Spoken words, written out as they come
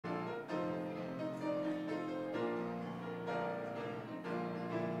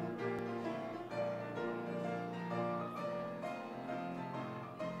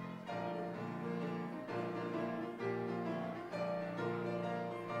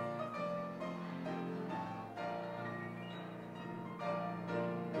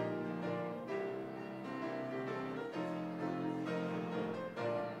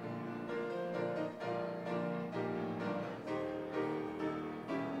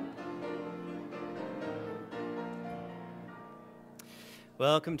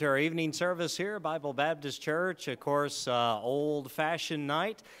Welcome to our evening service here at Bible Baptist Church. Of course, old-fashioned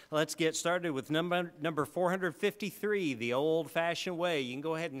night. Let's get started with number 453, The Old-Fashioned Way. You can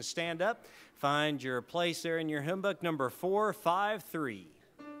go ahead and stand up, find your place there in your hymn book, number 453.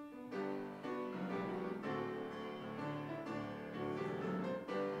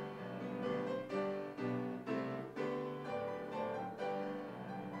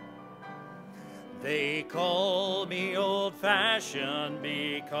 They call me old-fashioned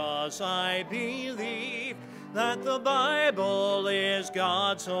because I believe that the Bible is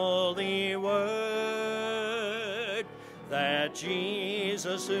God's holy word, that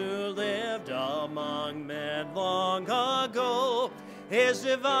Jesus who lived among men long ago is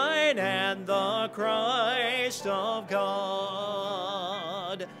divine and the Christ of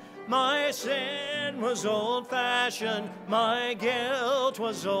God. My sin was old-fashioned, my guilt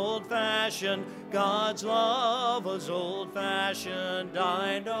was old-fashioned, God's love was old-fashioned,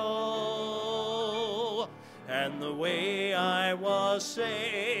 I know. And the way I was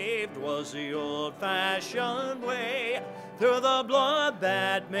saved was the old-fashioned way, through the blood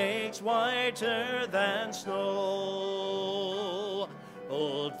that makes whiter than snow.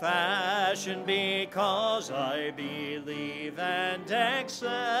 Old-fashioned because I believe and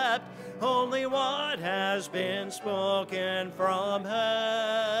accept only what has been spoken from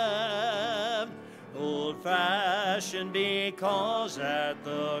heaven. Old-fashioned because at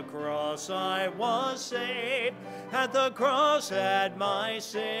the cross I was saved, at the cross had my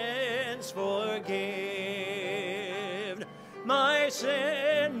sins forgiven. My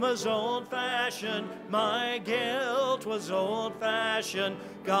sin was old-fashioned, my guilt was old-fashioned,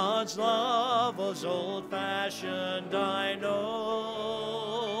 God's love was old-fashioned, I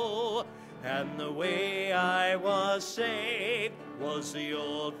know. And the way I was saved was the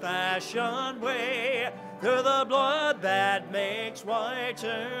old-fashioned way, through the blood that makes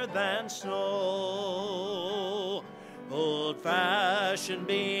whiter than snow. Old-fashioned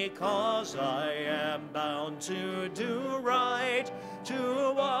because I am bound to do right,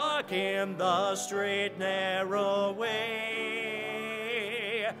 to walk in the straight narrow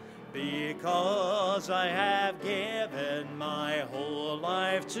way, because I have given my whole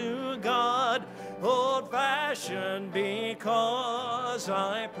life to God. Old-fashioned because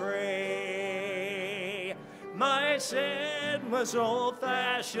I pray. My sin was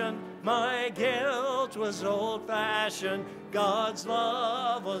old-fashioned, my guilt was old-fashioned, God's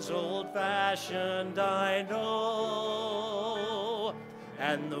love was old-fashioned, I know.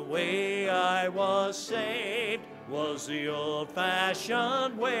 And the way I was saved was the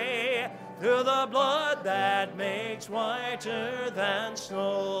old-fashioned way, through the blood that makes whiter than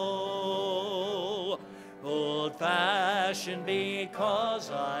snow. Old-fashioned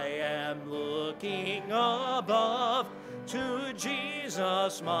because I am looking above to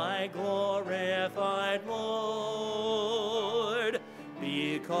Jesus, my glorified Lord,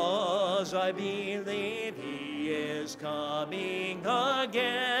 because I believe He is coming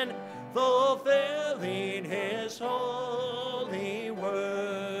again, fulfilling His holy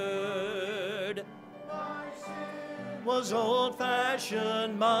word. Was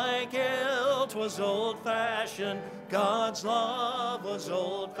old-fashioned, my guilt was old-fashioned, God's love was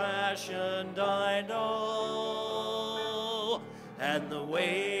old-fashioned, I know. And the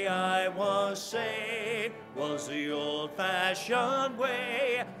way I was saved was the old-fashioned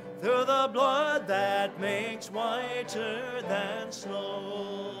way, through the blood that makes whiter than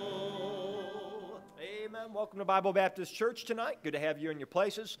snow. Amen. Welcome to Bible Baptist Church tonight. Good to have you in your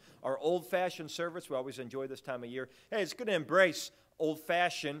places. Our old-fashioned service, we always enjoy this time of year. Hey, it's good to embrace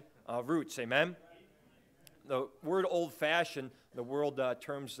old-fashioned roots. Amen. The word old-fashioned, the world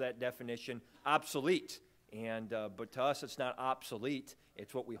terms that definition obsolete. But to us, it's not obsolete.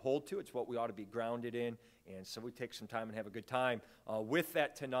 It's what we hold to. It's what we ought to be grounded in. And so we take some time and have a good time with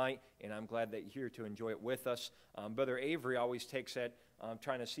that tonight. And I'm glad that you're here to enjoy it with us. Brother Avery always takes that,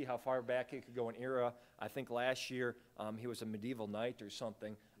 trying to see how far back he could go in era. I think last year he was a medieval knight or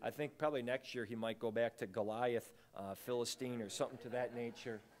something. I think probably next year he might go back to Goliath, Philistine, or something to that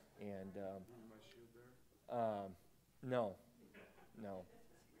nature. And no.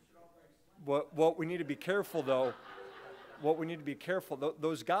 What we need to be careful, though,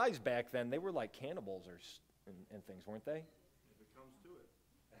 those guys back then, they were like cannibals and things, weren't they? If it comes to it.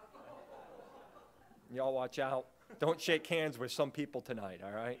 Y'all watch out. Don't shake hands with some people tonight,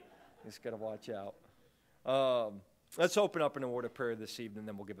 all right? Just got to watch out. Let's open up in a word of prayer this evening,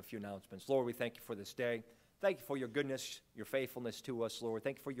 then we'll give a few announcements. Lord, we thank you for this day. Thank you for your goodness, your faithfulness to us, Lord.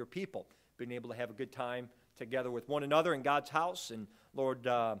 Thank you for your people being able to have a good time together with one another in God's house. And, Lord,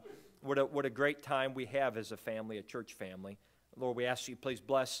 what a great time we have as a family, a church family. Lord, we ask you please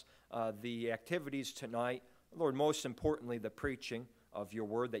bless the activities tonight. Lord, most importantly, the preaching of your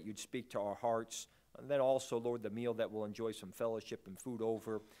word, that you'd speak to our hearts. And then also, Lord, the meal that we'll enjoy some fellowship and food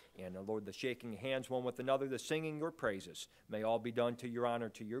over. And, Lord, the shaking hands one with another, the singing your praises. May all be done to your honor,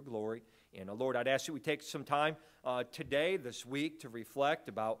 to your glory. And, Lord, I'd ask that we take some time today, this week, to reflect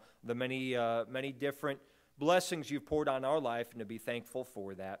about the many different blessings you've poured on our life and to be thankful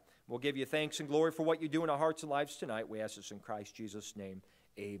for that. We'll give you thanks and glory for what you do in our hearts and lives tonight. We ask this in Christ Jesus' name.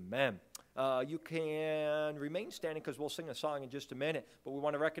 Amen. You can remain standing because we'll sing a song in just a minute, but we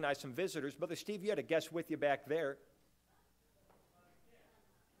want to recognize some visitors. Brother Steve, you had a guest with you back there.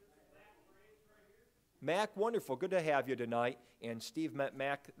 Mac, wonderful. Good to have you tonight. And Steve met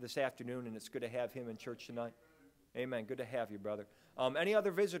Mac this afternoon, and it's good to have him in church tonight. Amen. Good to have you, brother. Any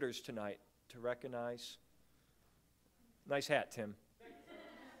other visitors tonight to recognize? Nice hat, Tim.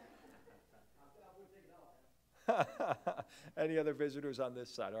 Any other visitors on this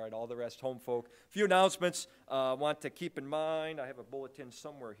side? All right, all the rest home folk. A few announcements want to keep in mind. I have a bulletin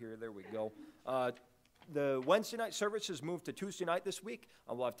somewhere here. There we go. The Wednesday night services moved to Tuesday night this week.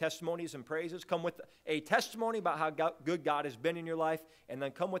 We'll have testimonies and praises. Come with a testimony about how good God has been in your life, and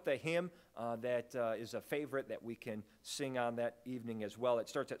then come with a hymn that is a favorite that we can sing on that evening as well. It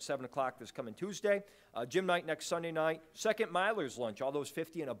starts at 7 o'clock this coming Tuesday. Gym night next Sunday night. Second Milers lunch, all those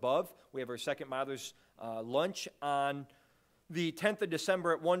 50 and above. We have our Second Milers lunch on the 10th of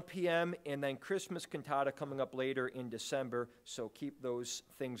December at 1 p.m., and then Christmas cantata coming up later in December, so keep those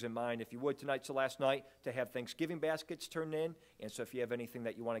things in mind. If you would, tonight's the last night to have Thanksgiving baskets turned in, and so if you have anything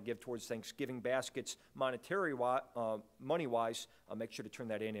that you want to give towards Thanksgiving baskets, money-wise, make sure to turn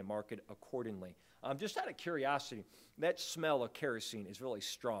that in and mark it accordingly. Just out of curiosity, that smell of kerosene is really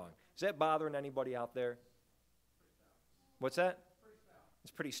strong. Is that bothering anybody out there? What's that?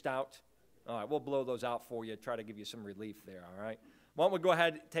 It's pretty stout. All right, we'll blow those out for you, try to give you some relief there, all right? Why don't we go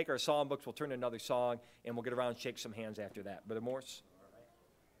ahead and take our song books, we'll turn to another song, and we'll get around and shake some hands after that. Brother Morse?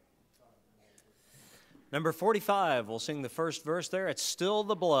 Number 45, we'll sing the first verse there. It's Still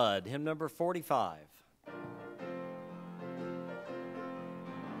the Blood, hymn number 45.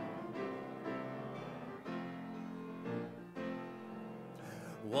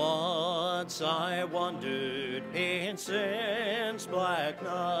 Once I wandered in sin's black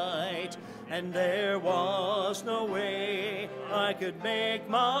night, and there was no way I could make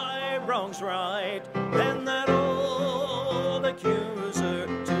my wrongs right. Then that old accuser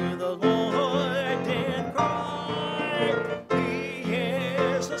to the Lord did cry, he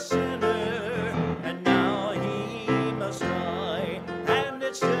is a sinner, and now he must die. And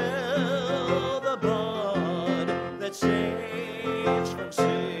it's still the blood that saves from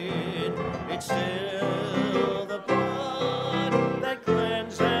sin. It's still the blood that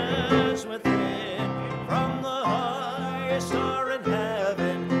cleanses within. From the highest star in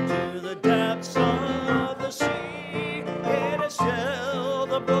heaven to the depths of the sea, it is still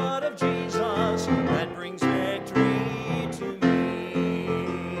the blood of Jesus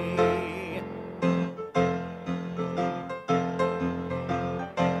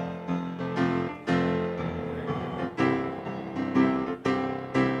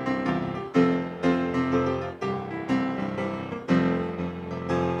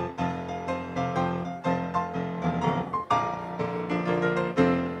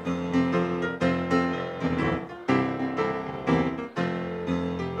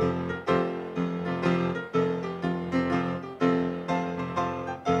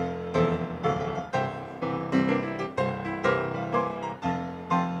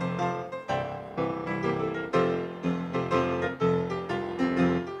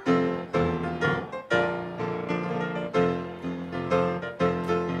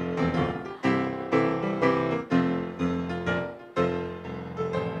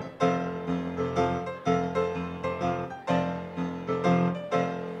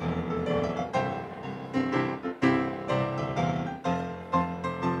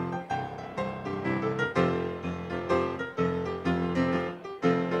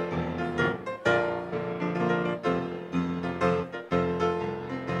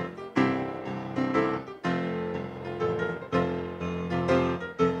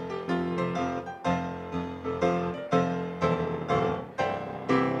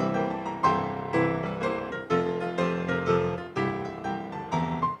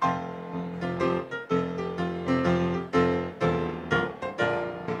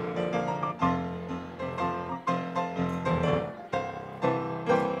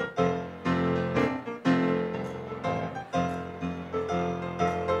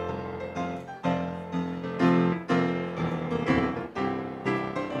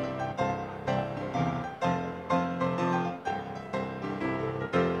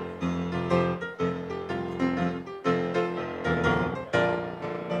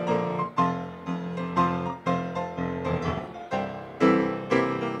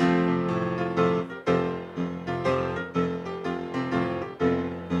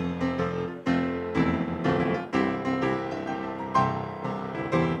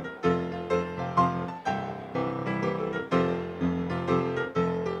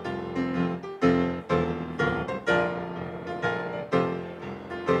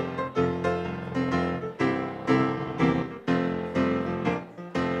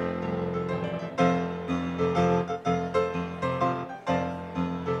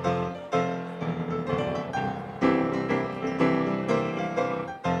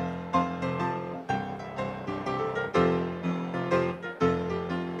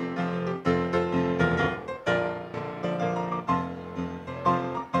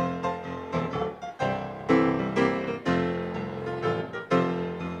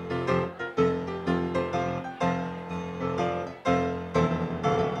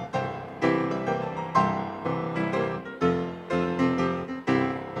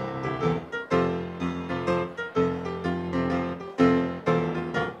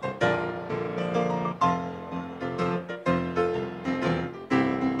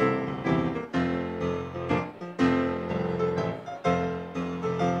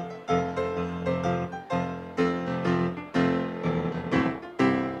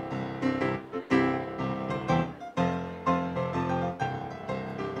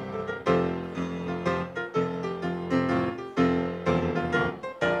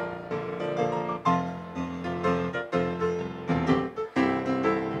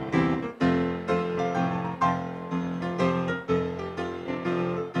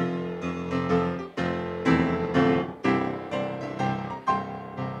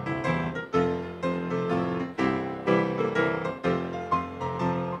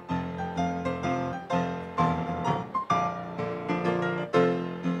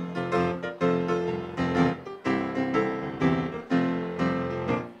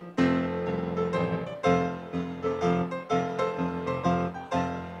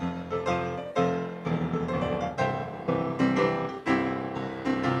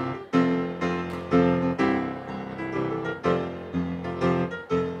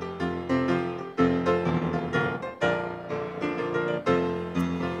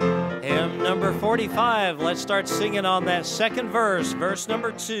 45. Let's start singing on that second verse, verse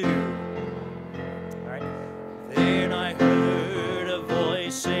number 2. All right. Then I heard a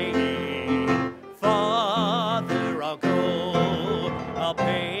voice saying, Father, I'll go, I'll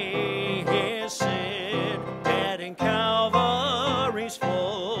pay his sin, dead in Calvary's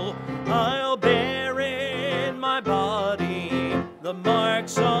flow. I'll bear in my body the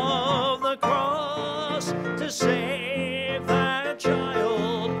marks of the cross to save that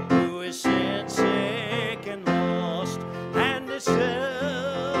child who is sin sick and lost. And it's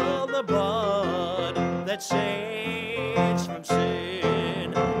still the blood that saves from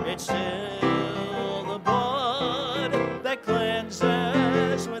sin. It's still the blood that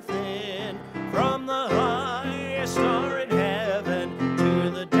cleanses within. From the highest star in heaven to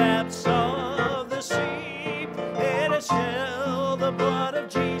the depths of the sea, it is still the blood of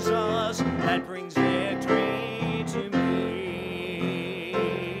Jesus that brings victory to me.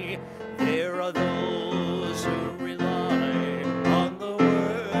 There are those who rely on the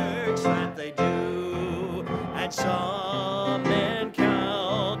works that they do, and some men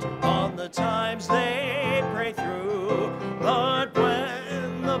count on the times they pray through. But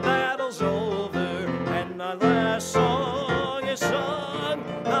when the battle's over and my last song is sung,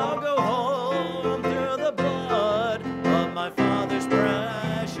 I'll go home through the blood of my Father's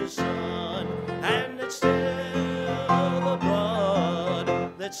precious Son. And it's still the blood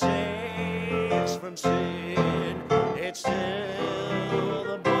that saves from sin. It's still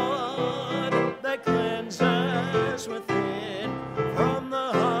the blood that cleanses within. From the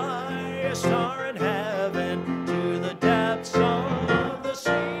highest star in heaven to the depths of the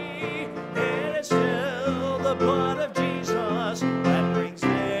sea, it is still the blood of Jesus that brings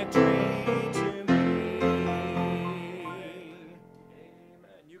victory to me.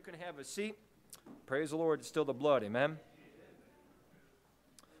 Amen. You can have a seat. Praise the Lord. It's still the blood. Amen.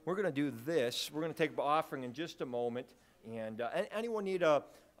 We're going to do this. We're going to take an offering in just a moment. And anyone need a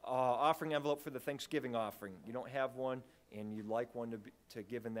offering envelope for the Thanksgiving offering? You don't have one, and you'd like one to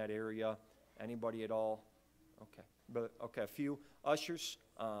give in that area? Anybody at all? Okay. Okay, a few ushers.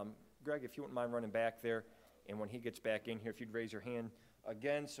 Greg, if you wouldn't mind running back there, and when he gets back in here, if you'd raise your hand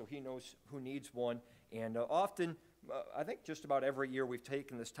again so he knows who needs one. And often, I think just about every year we've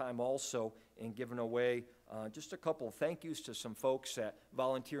taken this time also and given away just a couple of thank yous to some folks that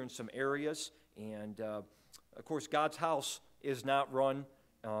volunteer in some areas. And, of course, God's house is not run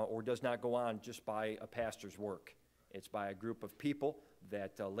or does not go on just by a pastor's work. It's by a group of people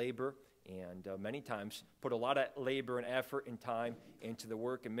that labor and many times put a lot of labor and effort and time into the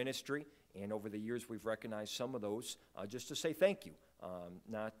work and ministry. And over the years, we've recognized some of those just to say thank you,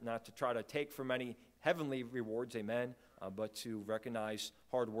 not to try to take from any heavenly rewards, amen, but to recognize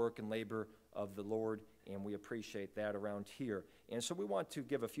hard work and labor of the Lord, and we appreciate that around here. And so we want to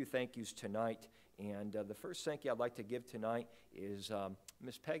give a few thank yous tonight. And the first thank you I'd like to give tonight is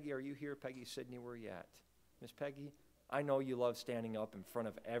Miss Peggy. Are you here? Peggy Sidney, where are you at? Miss Peggy, I know you love standing up in front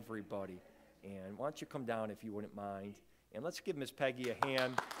of everybody. And why don't you come down if you wouldn't mind. And let's give Miss Peggy a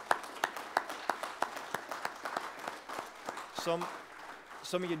hand.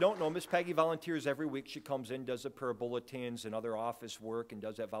 Some of you don't know, Miss Peggy volunteers every week. She comes in, does the prayer bulletins and other office work, and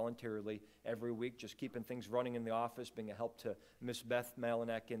does that voluntarily every week, just keeping things running in the office, being a help to Miss Beth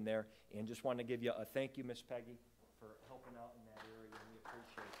Malinak in there. And just wanted to give you a thank you, Miss Peggy, for helping out in that area, and we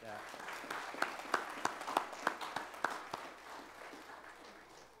appreciate that.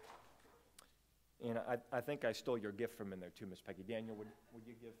 And I think I stole your gift from in there too, Miss Peggy. Daniel, would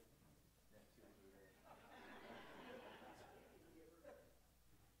you give?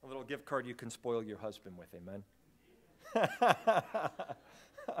 A little gift card you can spoil your husband with, amen?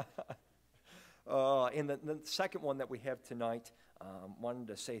 And the second one that we have tonight, wanted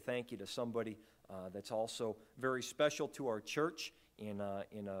to say thank you to somebody that's also very special to our church in a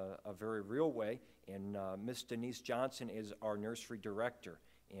very real way. And Miss Denise Johnson is our nursery director,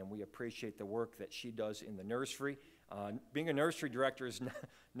 and we appreciate the work that she does in the nursery. Being a nursery director is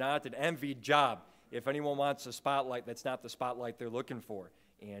not an envied job. If anyone wants a spotlight, that's not the spotlight they're looking for.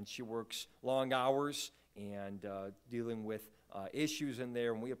 And she works long hours and dealing with issues in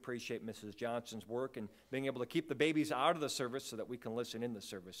there, and we appreciate Mrs. Johnson's work and being able to keep the babies out of the service so that we can listen in the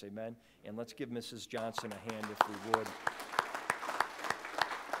service, amen? And let's give Mrs. Johnson a hand if we would.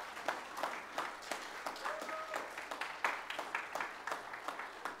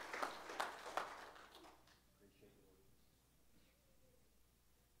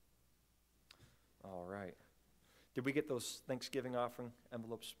 All right. Did we get those Thanksgiving offering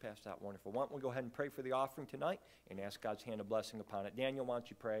envelopes passed out? Wonderful. Why don't we go ahead and pray for the offering tonight and ask God's hand of blessing upon it. Daniel, why don't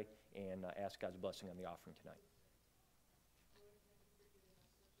you pray and ask God's blessing on the offering tonight?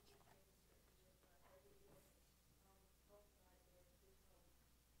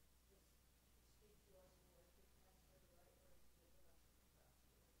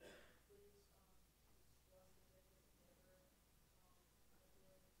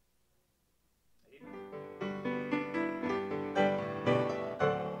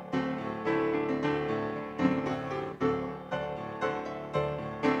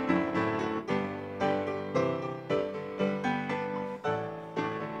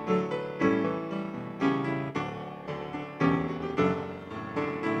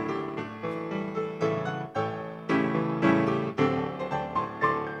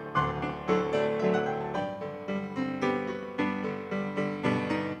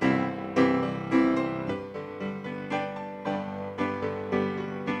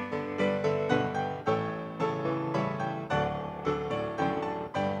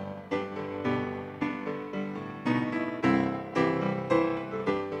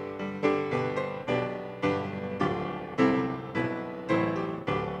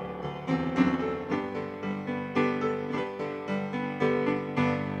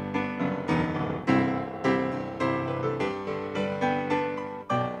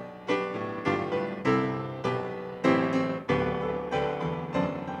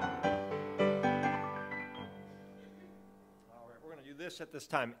 this at this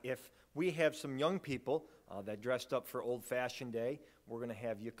time. If we have some young people that dressed up for Old Fashioned Day, we're going to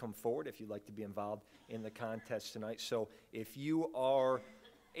have you come forward if you'd like to be involved in the contest tonight. So if you are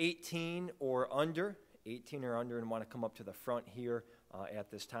 18 or under and want to come up to the front here at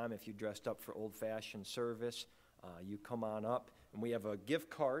this time, if you dressed up for Old Fashioned service, you come on up. And we have a gift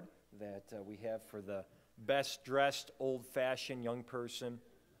card that we have for the best dressed Old Fashioned young person.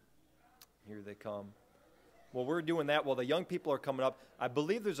 Here they come. Well, we're doing that while the young people are coming up. I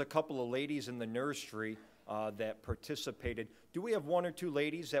believe there's a couple of ladies in the nursery that participated. Do we have one or two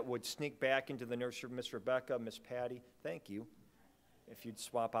ladies that would sneak back into the nursery? Miss Rebecca, Miss Patty, thank you. If you'd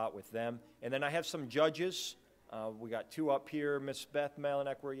swap out with them. And then I have some judges. We got two up here. Miss Beth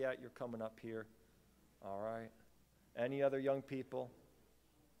Malinak, where you at? You're coming up here. All right. Any other young people?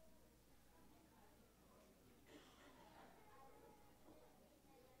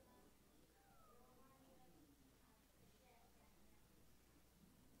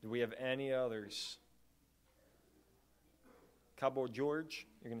 Do we have any others? Cowboy George,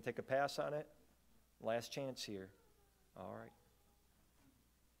 you're going to take a pass on it? Last chance here. All right.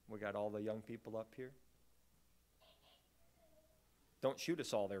 We got all the young people up here. Don't shoot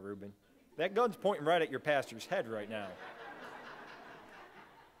us all there, Reuben. That gun's pointing right at your pastor's head right now.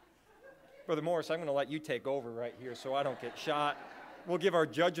 Brother Morris, I'm going to let you take over right here so I don't get shot. We'll give our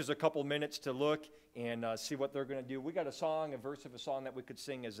judges a couple minutes to look and see what they're going to do. We got a verse of a song that we could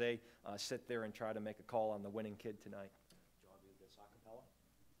sing as they sit there and try to make a call on the winning kid tonight. Do you want to do this a cappella?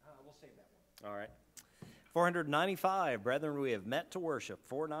 We'll save that one. All right. 495, brethren, we have met to worship.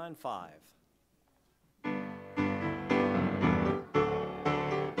 495.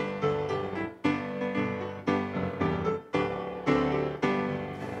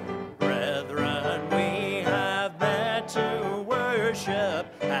 Brethren, we have met to worship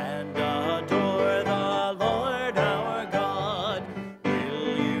and adore the Lord our God.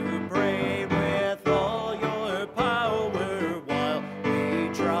 Will you pray with all your power while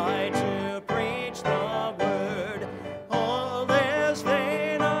we try to preach the word? All is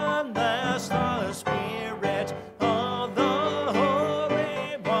vain unless the Spirit of the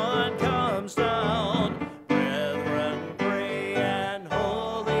Holy One comes down. Brethren, pray and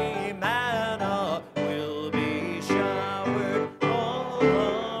holy manna will be showered all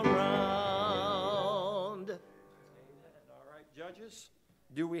around. All right, judges,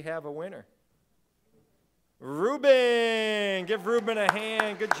 do we have a winner? Reuben! Give Reuben a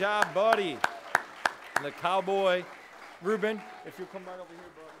hand. Good job, buddy. And the cowboy. Reuben, if you'll come right over here,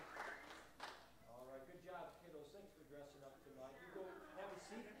 buddy. All right, good job, kiddos. Thanks for dressing up tonight. You go have a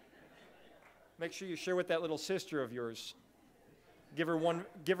seat. Make sure you share with that little sister of yours. Give her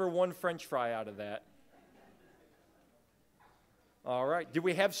one French fry out of that. All right. Do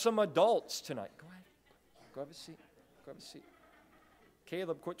we have some adults tonight? Go ahead. Go have a seat. Go have a seat.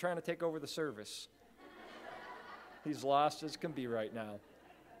 Caleb, quit trying to take over the service. He's lost as can be right now.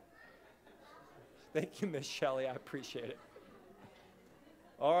 Thank you, Miss Shelley. I appreciate it.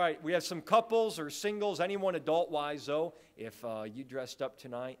 All right. We have some couples or singles, anyone adult-wise, though. If you dressed up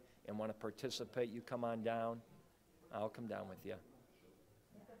tonight and want to participate, you come on down. I'll come down with you.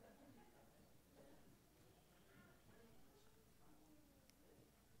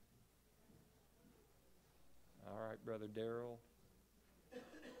 All right, Brother Darrell.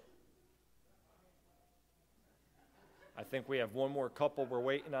 I think we have one more couple we're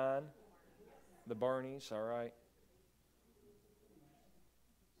waiting on. The Barneys, all right.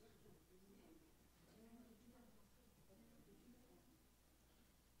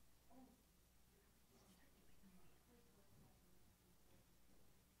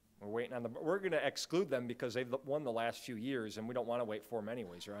 We're waiting on we're going to exclude them because they've won the last few years, and we don't want to wait for them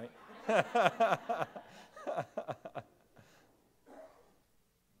anyways, right?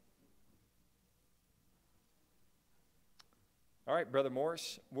 All right, Brother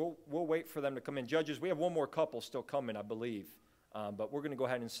Morris, we'll wait for them to come in. Judges, we have one more couple still coming, I believe. But we're going to go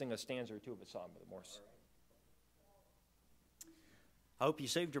ahead and sing a stanza or two of a song, Brother Morris. I hope you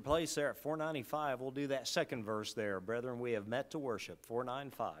saved your place there at 495. We'll do that second verse there. Brethren, we have met to worship.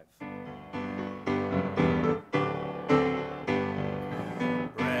 495.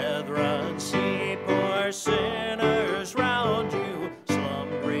 Brethren, see poor sinners round you,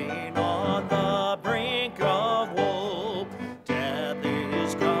 slumbering on the brink of woe. Death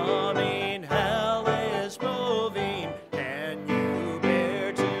is coming, hell is moving. Can you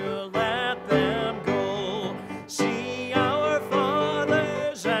bear to let them go? See our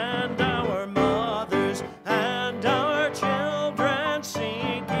fathers and our mothers and our children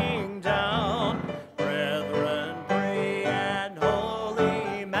sinking down. Brethren, pray and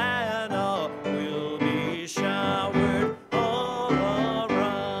holy manna will be showered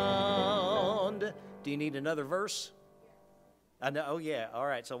Do you need another verse? Oh, yeah. All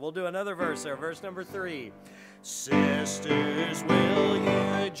right, so we'll do another verse there. Verse number 3. Sisters, will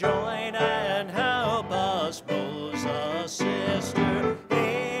you join and help us? Moses, sister,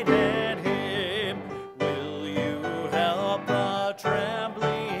 hated him. Will you help the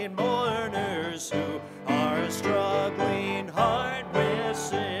trembling mourners who are struggling hard with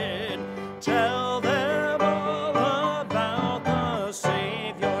sin? Tell them all about the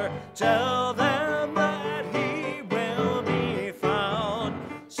Savior. Tell them that he will be found.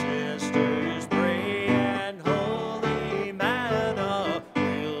 Sisters, pray and holy manna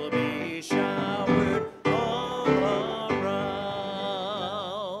will be showered all around.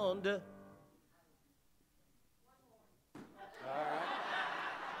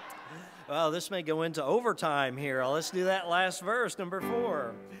 Well, this may go into overtime here. Let's do that last verse, number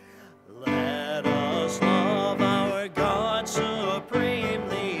 4. Let us love our God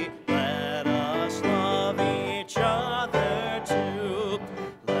supremely. Let us love each other too.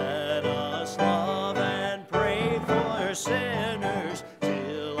 Let us love and pray for sinners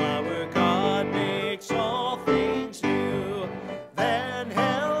till our God makes all things new. Then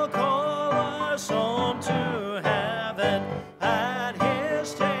he'll call us home to heaven. At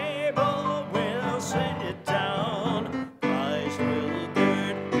his table we'll sit down. Christ will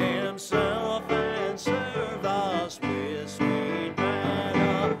gird himself and serve us with sweet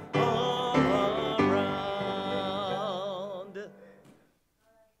manna all around.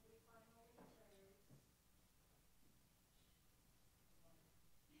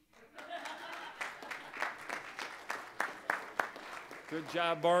 Good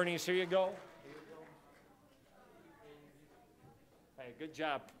job, Barney's. Here you go. Hey, good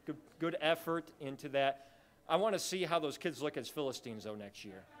job. Good effort into that. I want to see how those kids look as Philistines, though, next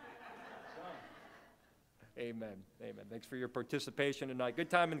year. Amen. Amen. Thanks for your participation tonight. Good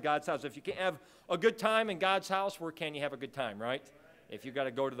time in God's house. If you can't have a good time in God's house, where can you have a good time, right? If you got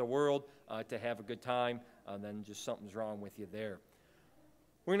to go to the world to have a good time, then just something's wrong with you there.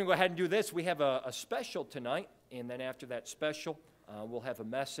 We're going to go ahead and do this. We have a special tonight, and then after that special, we'll have a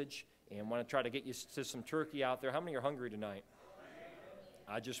message, and want to try to get you to some turkey out there. How many are hungry tonight?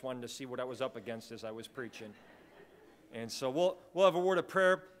 I just wanted to see what I was up against as I was preaching. And so we'll have a word of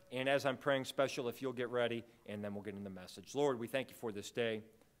prayer, and as I'm praying special, if you'll get ready, and then we'll get in the message. Lord, we thank you for this day.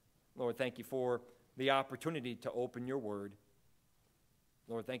 Lord, thank you for the opportunity to open your word.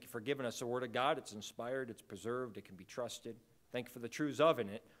 Lord, thank you for giving us the word of God. It's inspired, it's preserved, it can be trusted. Thank you for the truths of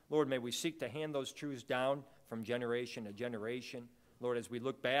it. Lord, may we seek to hand those truths down from generation to generation. Lord, as we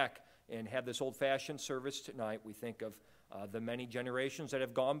look back and have this old-fashioned service tonight, we think of the many generations that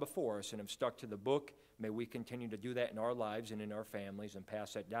have gone before us and have stuck to the book. May we continue to do that in our lives and in our families and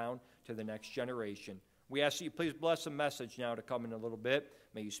pass that down to the next generation. We ask that you please bless the message now to come in a little bit.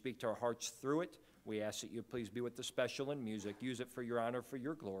 May you speak to our hearts through it. We ask that you please be with the special in music. Use it for your honor, for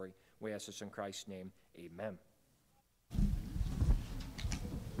your glory. We ask this in Christ's name. Amen.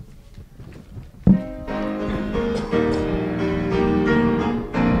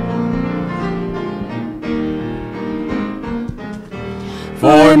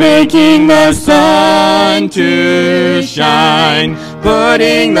 For making the sun to shine,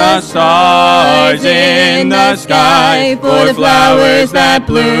 putting the stars in the sky, for the flowers that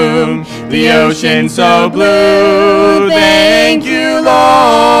bloom, the ocean so blue. Thank you,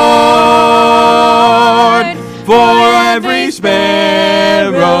 Lord, for every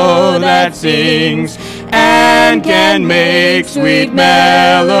sparrow that sings and can make sweet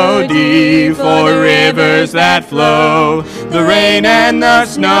melody, for rivers that flow, the rain and the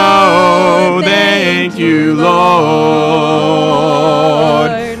snow. Thank you, Lord.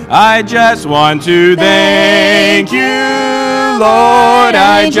 I just want to thank you, Lord.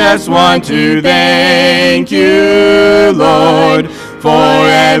 I just want to thank you, Lord, for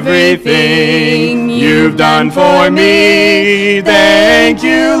everything you've done for me. Thank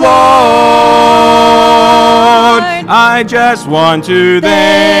you, Lord. I just want to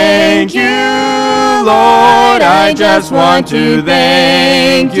thank you, Lord. I just want to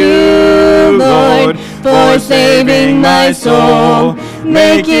thank you, Lord, for saving my soul,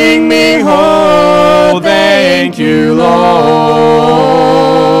 making me whole. Thank you, Lord.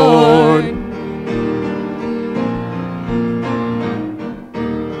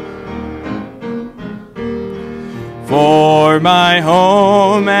 For my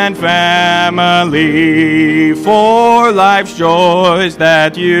home and family, for life's joys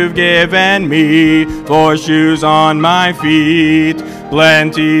that you've given me, for shoes on my feet,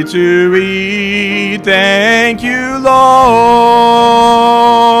 plenty to eat. Thank you, Lord.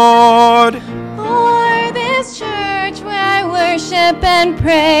 For this church where I worship and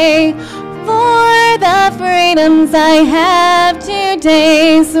pray, for the freedoms I have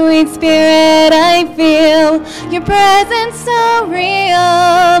today. Sweet Spirit, I feel your presence so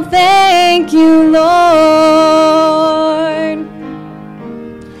real. Thank you, Lord,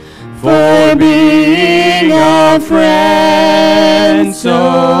 for being a friend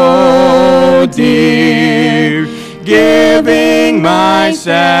so dear, giving my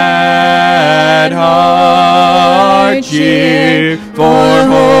sad heart cheer, for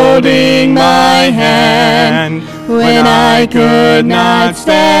holding my hand when I could not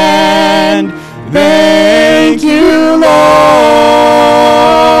stand. Thank you, Lord,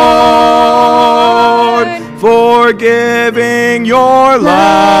 for giving your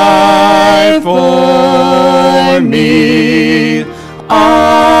life for me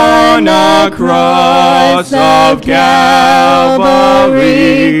on a cross of Calvary,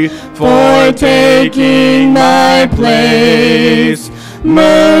 for taking my place,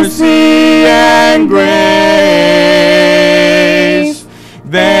 mercy and grace.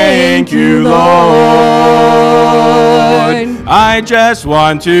 Thank you, Lord. I just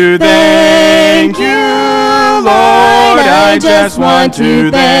want to thank you, Lord. I just want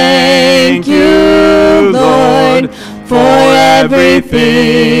to thank you, Lord, for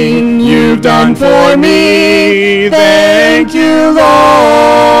everything you've done for me. Thank you, Lord.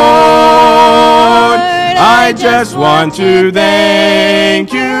 I just want to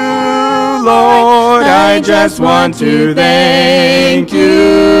thank you, Lord. I just want to thank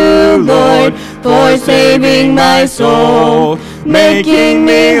you, Lord, for saving my soul, making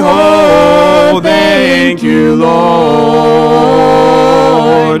me whole. Thank you, Lord,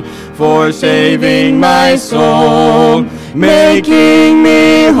 for saving my soul, making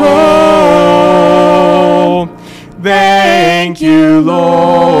me whole. Thank you, Lord.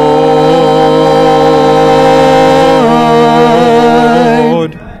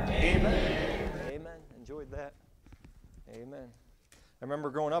 Amen. Enjoyed that. Amen. I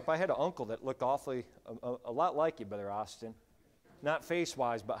remember growing up, I had an uncle that looked awfully a lot like you, Brother Austin. Not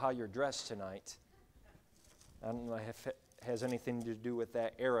face-wise, but how you're dressed tonight. I don't know if it has anything to do with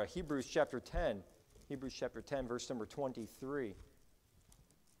that era. Hebrews chapter 10, verse number 23.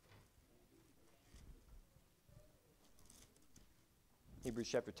 Hebrews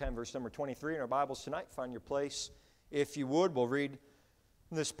chapter 10, verse number 23 in our Bibles tonight. Find your place. If you would, we'll read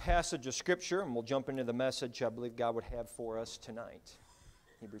this passage of Scripture, and we'll jump into the message I believe God would have for us tonight.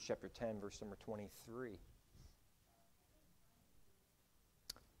 Hebrews chapter 10, verse number 23.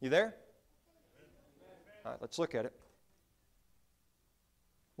 You there? All right, let's look at it.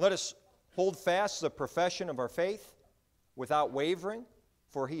 Let us hold fast the profession of our faith without wavering,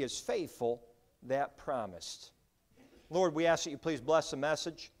 for he is faithful that promised. Lord, we ask that you please bless the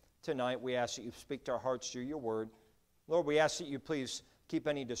message tonight. We ask that you speak to our hearts through your word. Lord, we ask that you please keep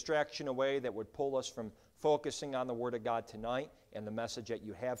any distraction away that would pull us from focusing on the word of God tonight and the message that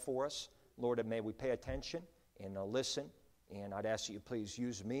you have for us. Lord, and may we pay attention and listen. And I'd ask that you please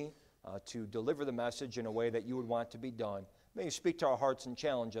use me to deliver the message in a way that you would want to be done. May you speak to our hearts and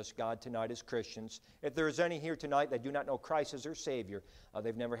challenge us, God, tonight as Christians. If there is any here tonight that do not know Christ as their Savior,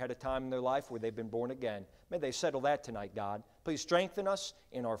 they've never had a time in their life where they've been born again, may they settle that tonight, God. Please strengthen us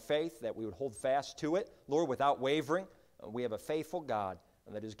in our faith, that we would hold fast to it, Lord, without wavering. We have a faithful God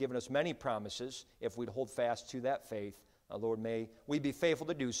that has given us many promises. If we'd hold fast to that faith, Lord, may we be faithful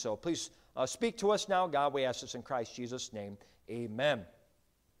to do so. Please speak to us now, God. We ask this in Christ Jesus' name. Amen.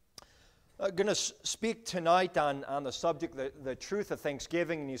 I'm going to speak tonight on the subject, the truth of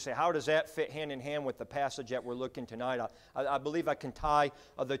Thanksgiving. And you say, how does that fit hand in hand with the passage that we're looking tonight? I believe I can tie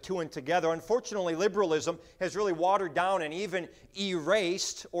the two in together. Unfortunately, liberalism has really watered down and even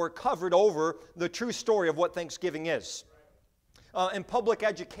erased or covered over the true story of what Thanksgiving is. In public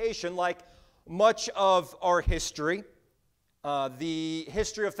education, like much of our history, the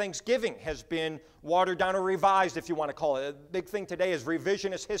history of Thanksgiving has been watered down or revised, if you want to call it. A big thing today is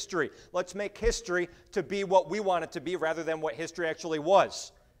revisionist history. Let's make history to be what we want it to be rather than what history actually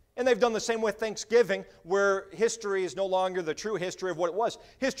was. And they've done the same with Thanksgiving, where history is no longer the true history of what it was.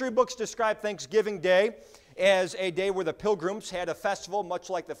 History books describe Thanksgiving Day as a day where the Pilgrims had a festival,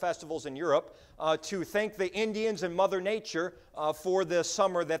 much like the festivals in Europe, to thank the Indians and Mother Nature for the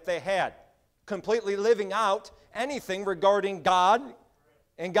summer that they had, completely living out anything regarding God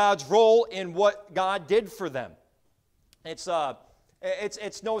and God's role in what God did for them. It's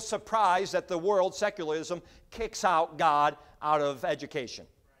no surprise that the world, secularism, kicks out God out of education.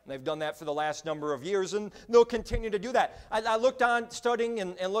 They've done that for the last number of years, and they'll continue to do that. I looked on studying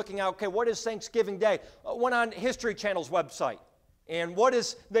and looking at, okay, what is Thanksgiving Day? I went on History Channel's website. And what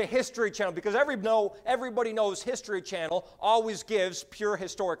is the History Channel? Because everybody knows History Channel always gives pure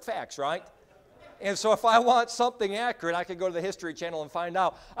historic facts, right? And so if I want something accurate, I could go to the History Channel and find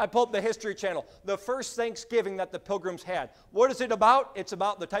out. I pull up the History Channel. The first Thanksgiving that the Pilgrims had. What is it about? It's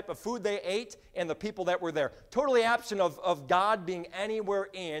about the type of food they ate and the people that were there. Totally absent of God being anywhere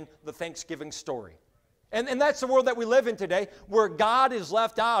in the Thanksgiving story. And that's the world that we live in today, where God is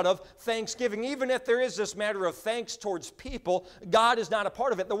left out of Thanksgiving. Even if there is this matter of thanks towards people, God is not a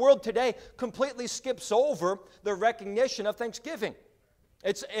part of it. The world today completely skips over the recognition of Thanksgiving.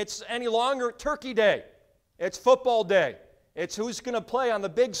 It's any longer Turkey Day. It's football day. It's who's going to play on the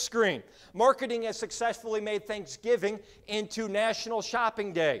big screen. Marketing has successfully made Thanksgiving into National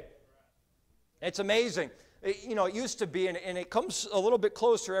Shopping Day. It's amazing. You know, it used to be, and it comes a little bit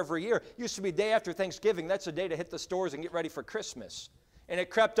closer every year, it used to be day after Thanksgiving. That's a day to hit the stores and get ready for Christmas. And it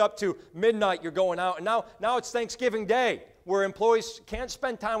crept up to midnight, you're going out. And now it's Thanksgiving Day, where employees can't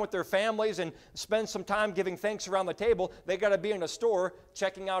spend time with their families and spend some time giving thanks around the table. They got to be in a store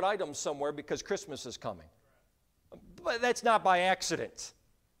checking out items somewhere because Christmas is coming. But that's not by accident.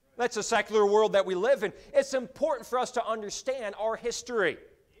 That's a secular world that we live in. It's important for us to understand our history,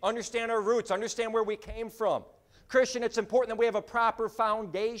 understand our roots, understand where we came from. Christian, it's important that we have a proper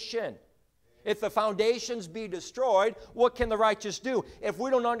foundation. If the foundations be destroyed, what can the righteous do? If we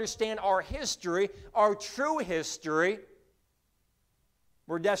don't understand our history, our true history,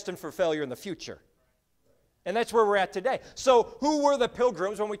 we're destined for failure in the future. And that's where we're at today. So who were the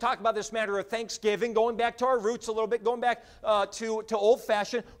Pilgrims? When we talk about this matter of Thanksgiving, going back to our roots a little bit, going back to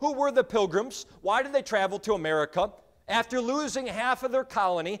old-fashioned, who were the Pilgrims? Why did they travel to America? After losing half of their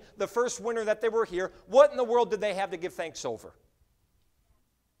colony, the first winter that they were here, what in the world did they have to give thanks over?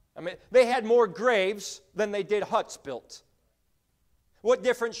 I mean, they had more graves than they did huts built. What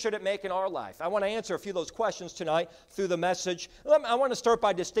difference should it make in our life? I want to answer a few of those questions tonight through the message. I want to start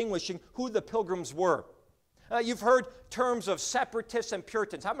by distinguishing who the Pilgrims were. You've heard terms of separatists and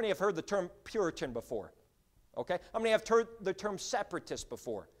Puritans. How many have heard the term Puritan before? Okay. How many have heard the term separatist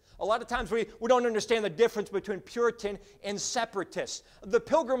before? A lot of times we don't understand the difference between Puritan and separatists. The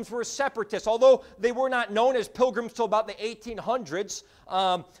Pilgrims were separatists. Although they were not known as Pilgrims till about the 1800s,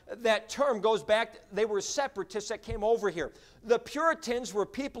 that term goes back, they were separatists that came over here. The Puritans were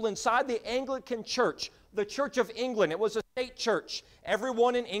people inside the Anglican Church, the Church of England. It was a state church.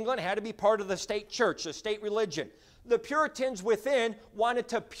 Everyone in England had to be part of the state church, the state religion. The Puritans within wanted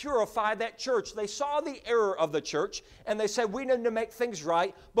to purify that church. They saw the error of the church, and they said, we need to make things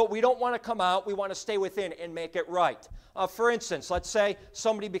right, but we don't want to come out. We want to stay within and make it right. For instance, let's say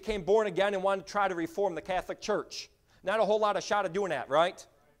somebody became born again and wanted to try to reform the Catholic Church. Not a whole lot of shot of doing that, right?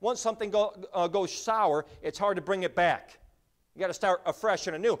 Once something goes sour, it's hard to bring it back. You got to start afresh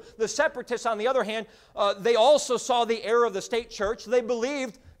and anew. The separatists, on the other hand, they also saw the error of the state church. They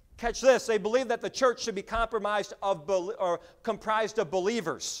believed, catch this, they believed that the church should be comprised of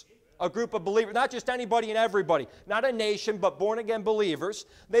believers, a group of believers, not just anybody and everybody, not a nation, but born-again believers.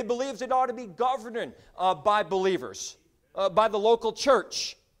 They believed it ought to be governed by believers, by the local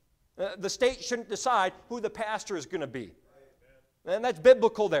church. The state shouldn't decide who the pastor is going to be. And that's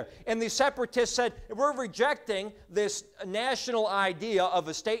biblical there. And the separatists said, we're rejecting this national idea of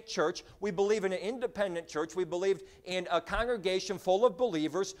a state church. We believe in an independent church. We believe in a congregation full of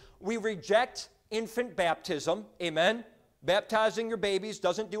believers. We reject infant baptism. Amen. Baptizing your babies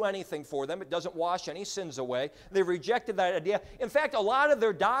doesn't do anything for them. It doesn't wash any sins away. They rejected that idea. In fact, a lot of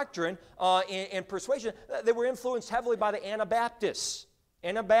their doctrine and persuasion, they were influenced heavily by the Anabaptists.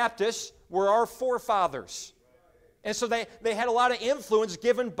 Anabaptists were our forefathers. And so they had a lot of influence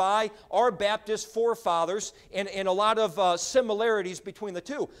given by our Baptist forefathers and a lot of similarities between the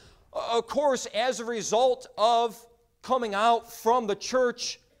two. Of course, as a result of coming out from the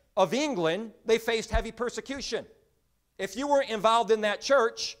Church of England, they faced heavy persecution. If you weren't involved in that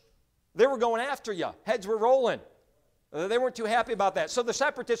church, they were going after you. Heads were rolling. They weren't too happy about that. So the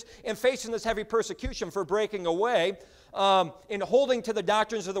separatists, in facing this heavy persecution for breaking away, in holding to the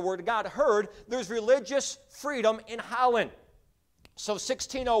doctrines of the Word of God, heard there's religious freedom in Holland. So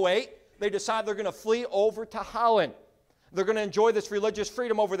 1608, they decide they're going to flee over to Holland. They're going to enjoy this religious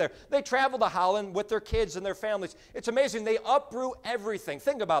freedom over there. They travel to Holland with their kids and their families. It's amazing. They uproot everything.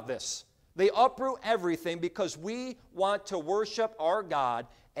 Think about this. They uproot everything because we want to worship our God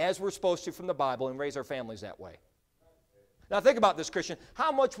as we're supposed to from the Bible and raise our families that way. Now think about this, Christian.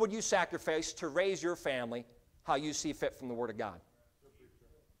 How much would you sacrifice to raise your family how you see fit from the Word of God?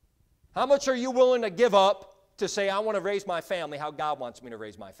 How much are you willing to give up to say, I want to raise my family how God wants me to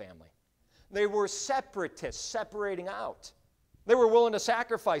raise my family? They were separatists, separating out. They were willing to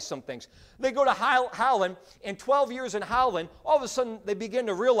sacrifice some things. They go to Holland, and 12 years in Holland, all of a sudden they begin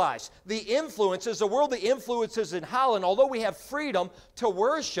to realize the influences, the worldly influences in Holland, although we have freedom to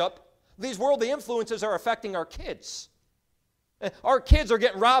worship, These worldly influences are affecting our kids. Our kids are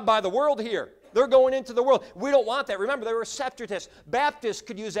getting robbed by the world here. They're going into the world. We don't want that. Remember, they were separatists. Baptists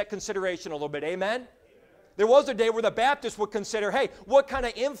could use that consideration a little bit. Amen? There was a day where the Baptists would consider, hey, what kind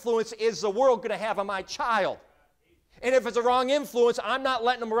of influence is the world going to have on my child? And if it's a wrong influence, I'm not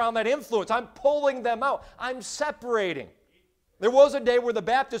letting them around that influence. I'm pulling them out. I'm separating. There was a day where the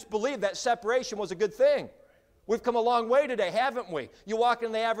Baptists believed that separation was a good thing. We've come a long way today, haven't we? You walk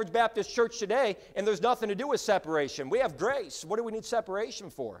in the average Baptist church today, and there's nothing to do with separation. We have grace. What do we need separation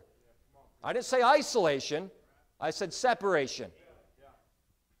for? I didn't say isolation. I said separation.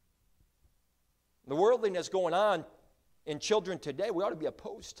 The worldliness going on in children today, we ought to be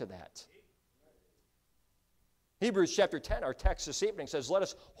opposed to that. Hebrews chapter 10, our text this evening says, let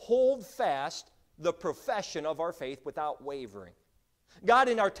us hold fast the profession of our faith without wavering. God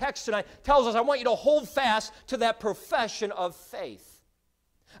in our text tonight tells us, I want you to hold fast to that profession of faith.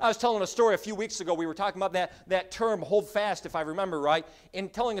 I was telling a story a few weeks ago. We were talking about that term, hold fast, if I remember right, in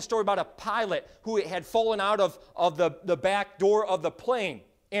telling a story about a pilot who had fallen out of the back door of the plane.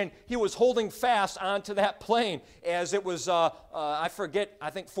 And he was holding fast onto that plane as it was, I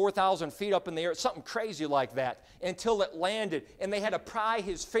think 4,000 feet up in the air, something crazy like that, until it landed. And they had to pry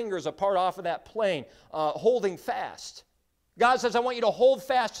his fingers apart off of that plane, holding fast. God says, I want you to hold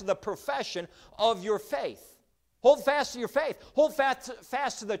fast to the profession of your faith. Hold fast to your faith. Hold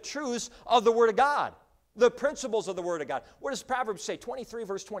fast to the truths of the Word of God, the principles of the Word of God. What does Proverbs say? 23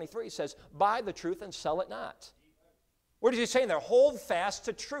 verse 23 says, buy the truth and sell it not. What is he saying there? Hold fast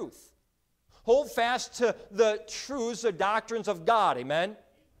to truth. Hold fast to the truths, the doctrines of God, amen?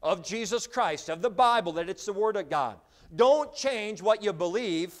 Of Jesus Christ, of the Bible, that it's the Word of God. Don't change what you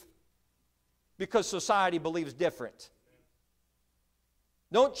believe because society believes different.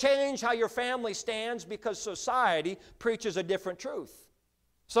 Don't change how your family stands because society preaches a different truth.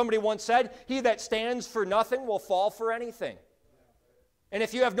 Somebody once said, he that stands for nothing will fall for anything. And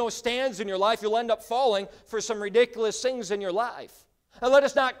if you have no stands in your life, you'll end up falling for some ridiculous things in your life. And let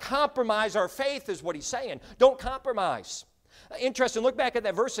us not compromise our faith is what he's saying. Don't compromise. Interesting, look back at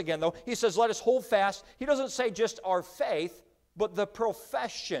that verse again though. He says, let us hold fast. He doesn't say just our faith, but the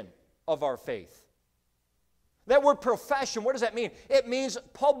profession of our faith. That word profession, what does that mean? It means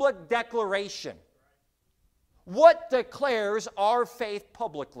public declaration. What declares our faith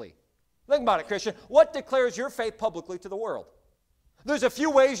publicly? Think about it, Christian. What declares your faith publicly to the world? There's a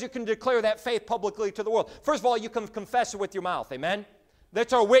few ways you can declare that faith publicly to the world. First of all, you can confess it with your mouth, amen?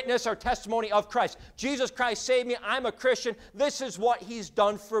 That's our witness, our testimony of Christ. Jesus Christ saved me. I'm a Christian. This is what He's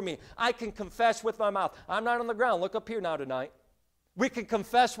done for me. I can confess with my mouth. I'm not on the ground. Look up here now tonight. We can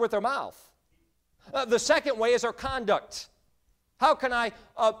confess with our mouth. The second way is our conduct. How can I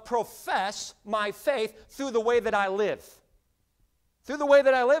profess my faith through the way that I live? Through the way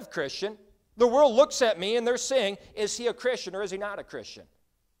that I live, Christian. The world looks at me and they're saying, is he a Christian or is he not a Christian?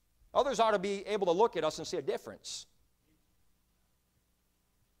 Others ought to be able to look at us and see a difference.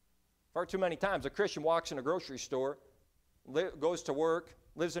 Far too many times a Christian walks in a grocery store, goes to work,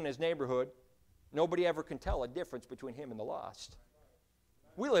 lives in his neighborhood. Nobody ever can tell a difference between him and the lost.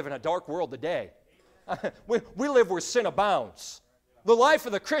 We live in a dark world today. We live where sin abounds. The life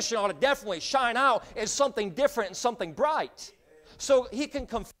of the Christian ought to definitely shine out as something different and something bright. So he can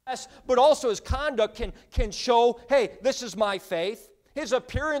confess, but also his conduct can show, hey, this is my faith. His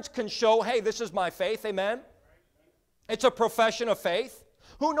appearance can show, hey, this is my faith, amen? It's a profession of faith.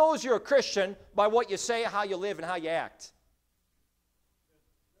 Who knows you're a Christian by what you say, how you live, and how you act?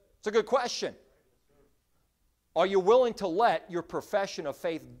 It's a good question. Are you willing to let your profession of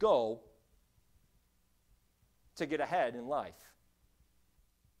faith go to get ahead in life?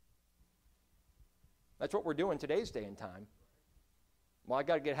 That's what we're doing today's day and time. Well, I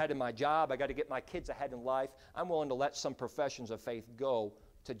got to get ahead in my job. I got to get my kids ahead in life. I'm willing to let some professions of faith go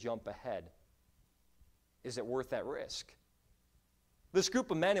to jump ahead. Is it worth that risk? This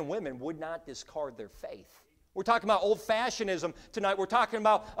group of men and women would not discard their faith. We're talking about old-fashionism tonight. We're talking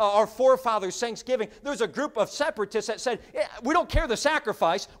about our forefathers' Thanksgiving. There's a group of separatists that said, we don't care the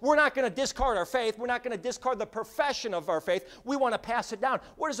sacrifice. We're not going to discard our faith. We're not going to discard the profession of our faith. We want to pass it down.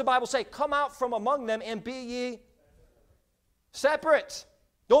 What does the Bible say? Come out from among them and be ye separate.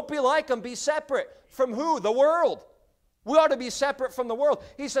 Don't be like them. Be separate. From who? The world. We ought to be separate from the world.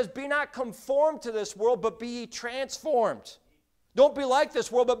 He says, be not conformed to this world, but be ye transformed. Don't be like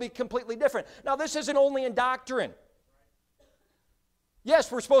this world, but be completely different. Now, this isn't only in doctrine. Yes,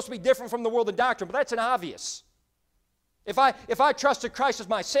 we're supposed to be different from the world in doctrine, but that's an obvious. If I trusted Christ as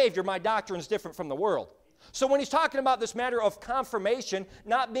my Savior, my doctrine is different from the world. So when he's talking about this matter of confirmation,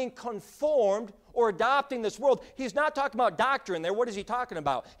 not being conformed or adopting this world, he's not talking about doctrine there. What is he talking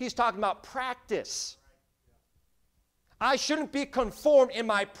about? He's talking about practice. I shouldn't be conformed in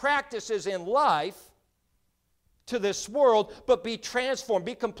my practices in life to this world, but be transformed,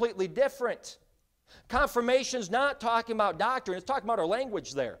 be completely different. Confirmation's not talking about doctrine. It's talking about our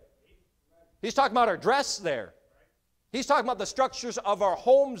language there. He's talking about our dress there. He's talking about the structures of our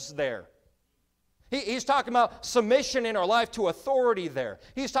homes there. He's talking about submission in our life to authority there.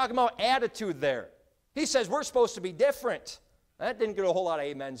 He's talking about attitude there. He says we're supposed to be different. That didn't get a whole lot of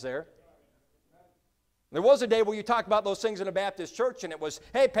amens there. There was a day where you talked about those things in a Baptist church and it was,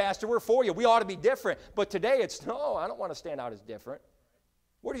 hey, Pastor, we're for you. We ought to be different. But today it's, no, I don't want to stand out as different.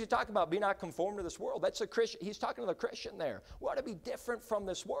 What is he talking about? Be not conformed to this world. That's a Christian. He's talking to the Christian there. We ought to be different from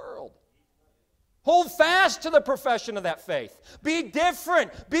this world. Hold fast to the profession of that faith. Be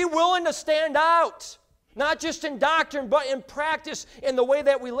different. Be willing to stand out. Not just in doctrine, but in practice, in the way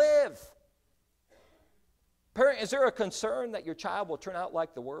that we live. Parent, is there a concern that your child will turn out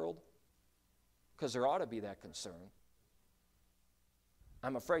like the world? Because there ought to be that concern.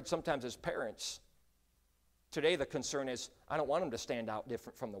 I'm afraid sometimes as parents, today the concern is, I don't want them to stand out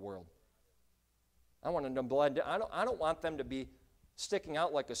different from the world. I want them to blend in. I don't want them to be sticking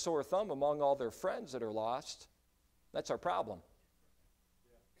out like a sore thumb among all their friends that are lost. That's our problem.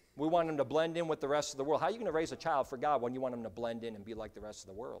 We want them to blend in with the rest of the world. How are you going to raise a child for God when you want them to blend in and be like the rest of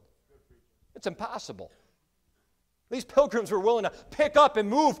the world? It's impossible. These pilgrims were willing to pick up and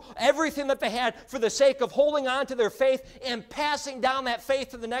move everything that they had for the sake of holding on to their faith and passing down that faith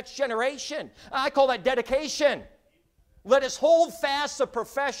to the next generation. I call that dedication. Let us hold fast the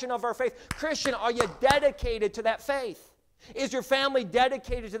profession of our faith. Christian, are you dedicated to that faith? Is your family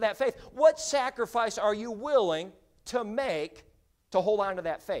dedicated to that faith? What sacrifice are you willing to make to hold on to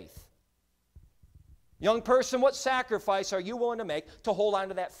that faith? Young person, what sacrifice are you willing to make to hold on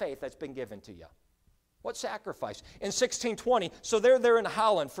to that faith that's been given to you? What sacrifice? In 1620, so they're there in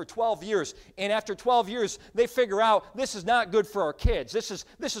Holland for 12 years, and after 12 years, they figure out this is not good for our kids. This is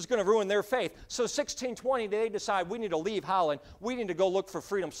going to ruin their faith. So 1620, they decide we need to leave Holland. We need to go look for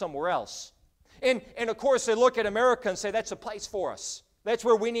freedom somewhere else. And of course, they look at America and say, that's a place for us. That's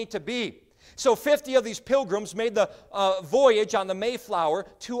where we need to be. So 50 of these pilgrims made the voyage on the Mayflower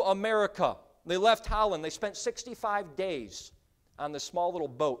to America. They left Holland. They spent 65 days on this small little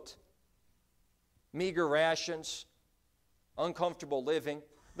boat. Meager rations, uncomfortable living.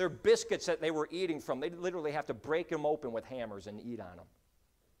 Their biscuits that they were eating from, they literally have to break them open with hammers and eat on them.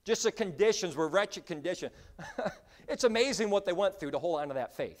 Just the conditions were wretched conditions. It's amazing what they went through to hold on to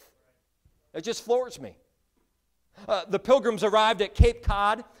that faith. It just floors me. The Pilgrims arrived at Cape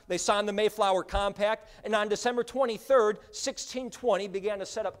Cod. They signed the Mayflower Compact, and on December 23rd, 1620, began to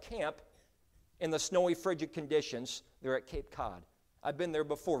set up camp in the snowy, frigid conditions there at Cape Cod. I've been there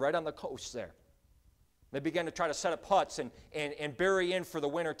before, right on the coast there. They began to try to set up huts and bury in for the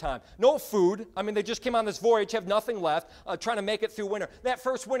wintertime. No food. I mean, they just came on this voyage, have nothing left, trying to make it through winter. That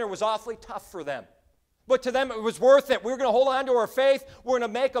first winter was awfully tough for them. But to them, it was worth it. We're going to hold on to our faith. We're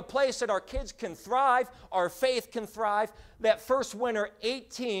going to make a place that our kids can thrive, our faith can thrive. That first winter,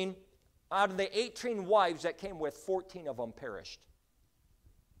 18 out of the 18 wives that came with, 14 of them perished.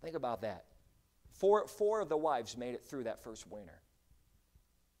 Think about that. Four of the wives made it through that first winter.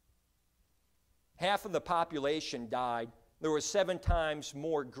 Half of the population died. There were 7 times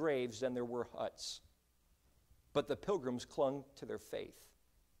more graves than there were huts. But the Pilgrims clung to their faith.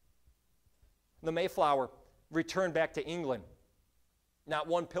 The Mayflower returned back to England. Not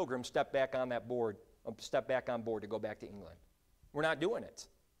one Pilgrim stepped back on board to go back to England. We're not doing it.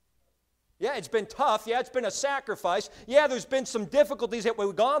 Yeah, it's been tough. Yeah, it's been a sacrifice. Yeah, there's been some difficulties that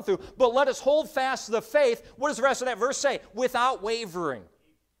we've gone through. But let us hold fast to the faith. What does the rest of that verse say? Without wavering.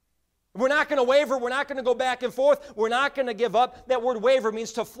 We're not going to waver. We're not going to go back and forth. We're not going to give up. That word waver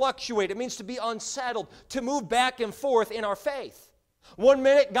means to fluctuate. It means to be unsettled, to move back and forth in our faith. One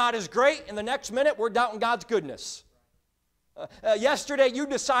minute, God is great, and the next minute, we're doubting God's goodness. Yesterday, you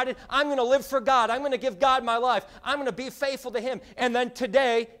decided, I'm going to live for God. I'm going to give God my life. I'm going to be faithful to Him. And then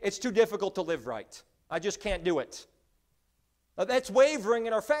today, it's too difficult to live right. I just can't do it. That's wavering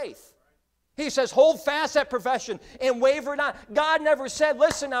in our faith. He says, hold fast that profession and waver not. God never said,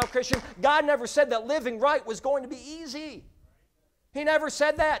 listen now, Christian, God never said that living right was going to be easy. He never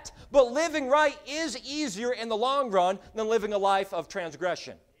said that. But living right is easier in the long run than living a life of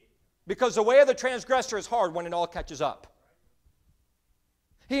transgression. Because the way of the transgressor is hard when it all catches up.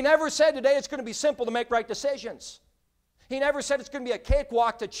 He never said today it's going to be simple to make right decisions. He never said it's going to be a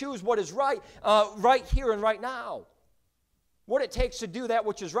cakewalk to choose what is right, right here and right now. what it takes to do that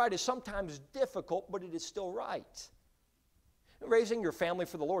which is right is sometimes difficult, but it is still right. Raising your family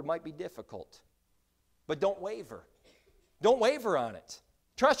for the Lord might be difficult, but don't waver. Don't waver on it.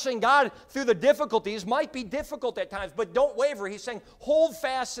 Trusting God through the difficulties might be difficult at times, but don't waver. He's saying, hold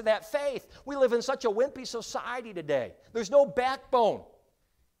fast to that faith. We live in such a wimpy society today. There's no backbone.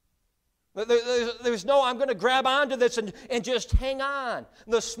 There's no, I'm going to grab onto this and just hang on.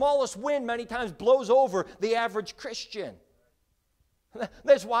 The smallest wind many times blows over the average Christian.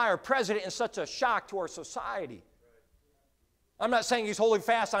 That's why our president is such a shock to our society. I'm not saying he's holding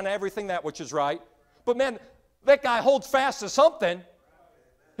fast on everything that which is right, but man, that guy holds fast to something.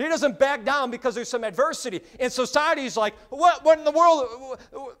 He doesn't back down because there's some adversity. And society's like, what in the world?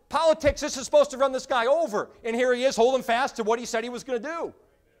 Politics, this is supposed to run this guy over. And here he is holding fast to what he said he was going to do.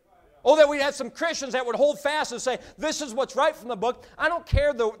 Oh, that we had some Christians that would hold fast and say, this is what's right from the book. I don't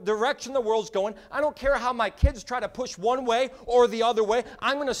care the direction the world's going. I don't care how my kids try to push one way or the other way.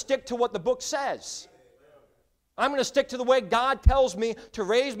 I'm going to stick to what the book says. I'm going to stick to the way God tells me to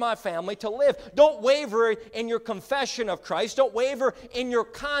raise my family, to live. Don't waver in your confession of Christ. Don't waver in your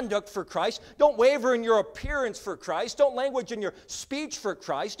conduct for Christ. Don't waver in your appearance for Christ. Don't language in your speech for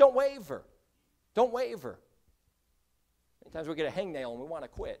Christ. Don't waver. Don't waver. Many times we get a hangnail and we want to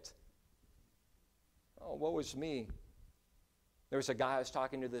quit. Oh, woe is me. There was a guy I was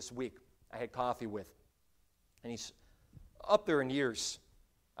talking to this week I had coffee with, and he's up there in years.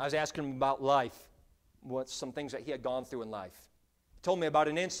 I was asking him about life, some things that he had gone through in life. He told me about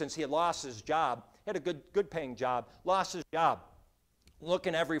an instance he had lost his job. He had a good paying job, lost his job,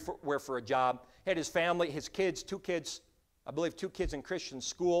 looking everywhere for a job. Had his family, his kids, two kids in Christian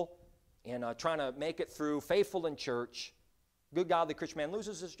school, and trying to make it through, faithful in church. Good godly Christian man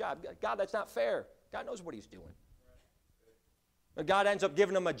loses his job. God, that's not fair. God knows what he's doing. God ends up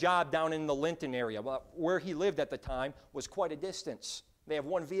giving him a job down in the Linton area. Well, where he lived at the time was quite a distance. They have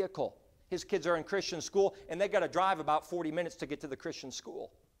one vehicle. His kids are in Christian school, and they got to drive about 40 minutes to get to the Christian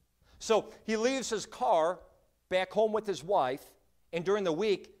school. So he leaves his car back home with his wife, and during the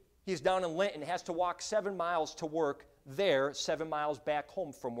week, he's down in Linton, has to walk 7 miles to work there, 7 miles back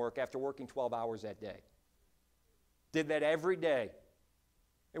home from work after working 12 hours that day. Did that every day.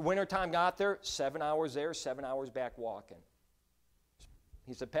 In wintertime, got there, 7 hours there, 7 hours back walking.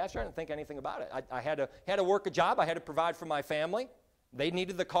 He said, Pastor, I didn't think anything about it. I had to work a job. I had to provide for my family. They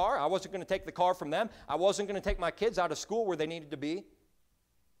needed the car. I wasn't going to take the car from them. I wasn't going to take my kids out of school where they needed to be.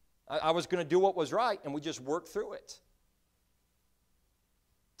 I was going to do what was right, and we just worked through it.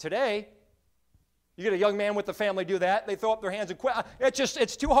 Today, you get a young man with the family do that. They throw up their hands and quit.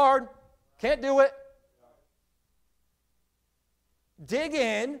 It's too hard. Can't do it. Dig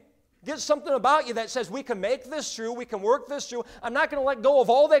in, get something about you that says we can make this through, we can work this through. I'm not going to let go of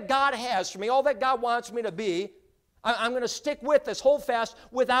all that God has for me, all that God wants me to be. I'm going to stick with this, hold fast,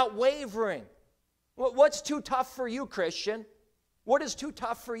 without wavering. What's too tough for you, Christian? What is too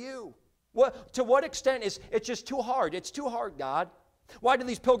tough for you? To what extent is it just too hard? It's too hard, God. Why did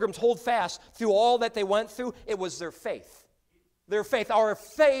these pilgrims hold fast through all that they went through? It was their faith. Their faith. Our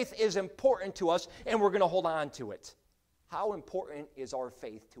faith is important to us, and we're going to hold on to it. How important is our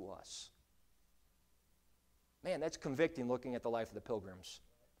faith to us? Man, that's convicting looking at the life of the pilgrims.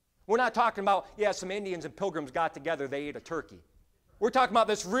 We're not talking about, some Indians and pilgrims got together, they ate a turkey. We're talking about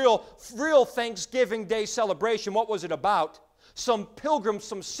this real Thanksgiving Day celebration. What was it about? Some pilgrims,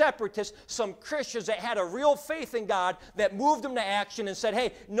 some separatists, some Christians that had a real faith in God that moved them to action and said,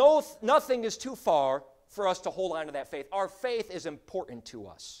 hey, no, nothing is too far for us to hold on to that faith. Our faith is important to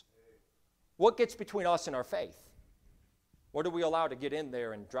us. What gets between us and our faith? What do we allow to get in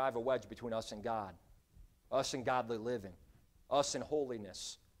there and drive a wedge between us and God? Us and godly living. Us and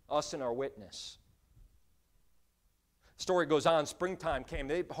holiness. Us and our witness. Story goes on. Springtime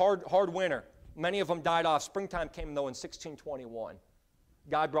came. Hard winter. Many of them died off. Springtime came, though, in 1621.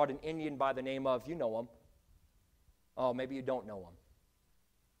 God brought an Indian by the name of, you know him. Oh, maybe you don't know him.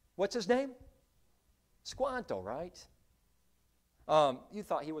 What's his name? Squanto, right? You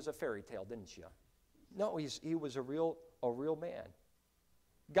thought he was a fairy tale, didn't you? No, he was a real man.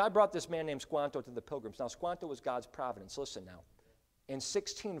 God brought this man named Squanto to the pilgrims. Now, Squanto was God's providence. Listen now. In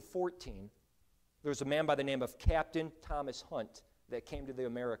 1614, there was a man by the name of Captain Thomas Hunt that came to the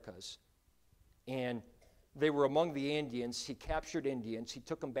Americas. And they were among the Indians. He captured Indians. He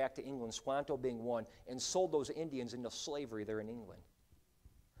took them back to England, Squanto being one, and sold those Indians into slavery there in England.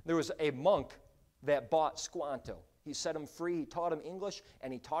 There was a monk that bought Squanto. He set him free. He taught him English,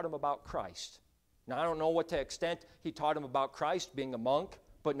 and he taught him about Christ. Now, I don't know what to extent he taught him about Christ, being a monk,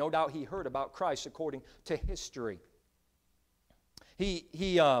 but no doubt he heard about Christ according to history. He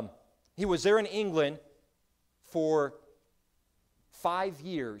was there in England for 5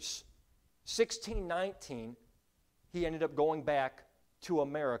 years, 1619, he ended up going back to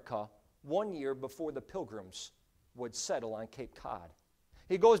America 1 year before the Pilgrims would settle on Cape Cod.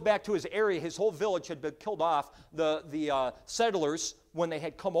 He goes back to his area. His whole village had been killed off. The settlers, when they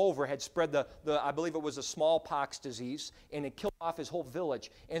had come over, had spread I believe it was a smallpox disease, and it killed off his whole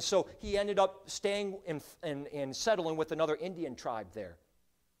village. And so he ended up staying and settling with another Indian tribe there,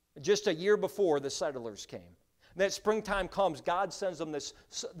 just a year before the settlers came. That springtime comes, God sends them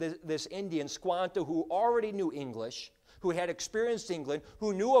this Indian, Squanto, who already knew English, who had experienced England,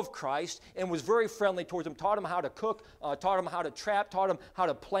 who knew of Christ and was very friendly towards them, taught them how to cook, taught them how to trap, taught them how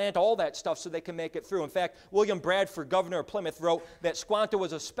to plant, all that stuff so they can make it through. In fact, William Bradford, governor of Plymouth, wrote that Squanto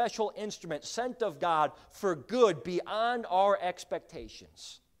was a special instrument sent of God for good beyond our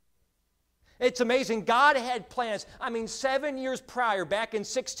expectations. It's amazing. God had plans. 7 years prior, back in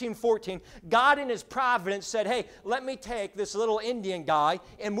 1614, God in His providence said, hey, let me take this little Indian guy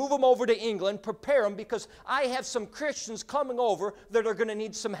and move him over to England, prepare him, because I have some Christians coming over that are going to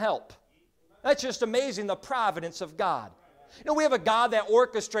need some help. That's just amazing, the providence of God. We have a God that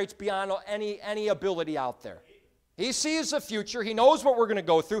orchestrates beyond any ability out there. He sees the future. He knows what we're going to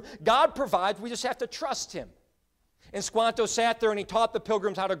go through. God provides. We just have to trust Him. And Squanto sat there and he taught the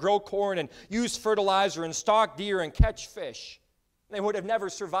Pilgrims how to grow corn and use fertilizer and stalk deer and catch fish. They would have never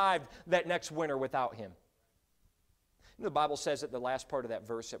survived that next winter without him. And the Bible says at the last part of that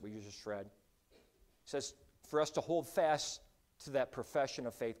verse that we just read, it says, for us to hold fast to that profession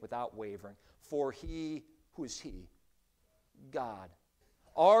of faith without wavering. For He, who is He? God.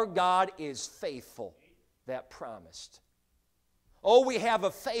 Our God is faithful, that promised. Oh, we have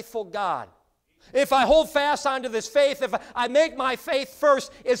a faithful God. If I hold fast onto this faith, if I make my faith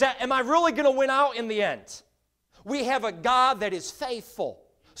first, am I really going to win out in the end? We have a God that is faithful.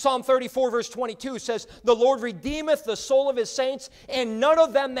 Psalm 34 verse 22 says, the Lord redeemeth the soul of His saints, and none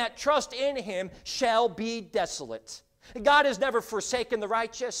of them that trust in Him shall be desolate. God has never forsaken the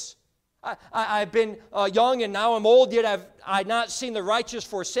righteous. I've been young and now I'm old, yet have I not seen the righteous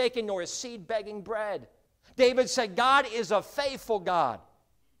forsaken, nor his seed begging bread. David said, God is a faithful God.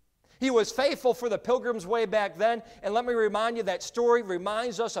 He was faithful for the Pilgrims way back then, and let me remind you, that story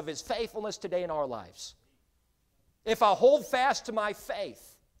reminds us of His faithfulness today in our lives. If I hold fast to my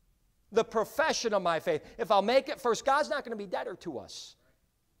faith, the profession of my faith, if I'll make it first, God's not going to be debtor to us.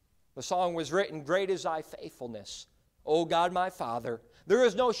 The song was written, great is Thy faithfulness, O God my Father. There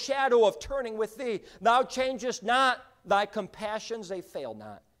is no shadow of turning with Thee. Thou changest not, Thy compassions they fail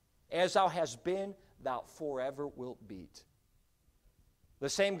not. As Thou hast been, Thou forever wilt be. The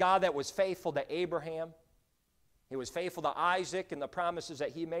same God that was faithful to Abraham, He was faithful to Isaac and the promises that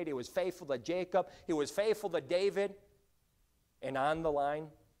he made. He was faithful to Jacob. He was faithful to David. And on the line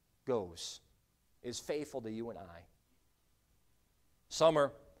goes, is faithful to you and I.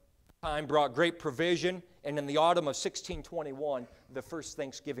 Summer time brought great provision, and in the autumn of 1621, the first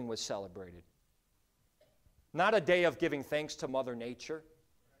Thanksgiving was celebrated. Not a day of giving thanks to Mother Nature.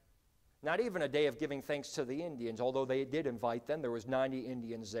 Not even a day of giving thanks to the Indians, although they did invite them. There was 90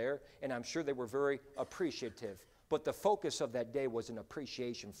 Indians there, and I'm sure they were very appreciative. But the focus of that day was an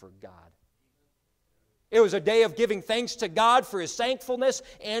appreciation for God. It was a day of giving thanks to God for His thankfulness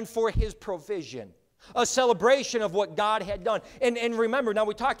and for His provision. A celebration of what God had done. And remember, now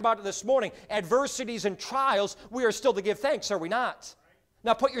we talked about it this morning, adversities and trials, we are still to give thanks, are we not?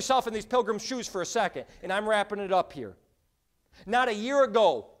 Now put yourself in these Pilgrims' shoes for a second, and I'm wrapping it up here. Not a year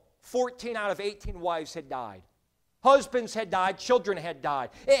ago, 14 out of 18 wives had died. Husbands had died, children had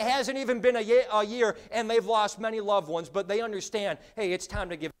died. It hasn't even been a year, and they've lost many loved ones, but they understand, hey, it's time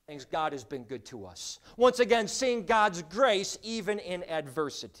to give thanks. God has been good to us. Once again, seeing God's grace even in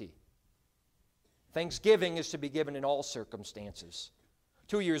adversity. Thanksgiving is to be given in all circumstances.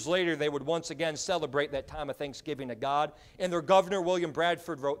 2 years later, they would once again celebrate that time of thanksgiving to God, and their governor, William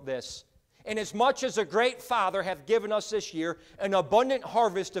Bradford, wrote this, inasmuch as a great Father hath given us this year an abundant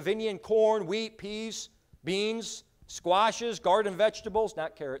harvest of Indian corn, wheat, peas, beans, squashes, garden vegetables,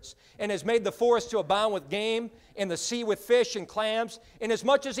 not carrots, and has made the forest to abound with game, and the sea with fish and clams,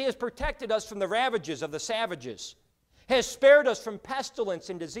 inasmuch as He has protected us from the ravages of the savages, has spared us from pestilence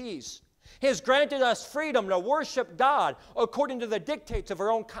and disease, has granted us freedom to worship God according to the dictates of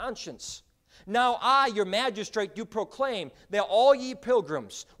our own conscience. Now I, your magistrate, do proclaim that all ye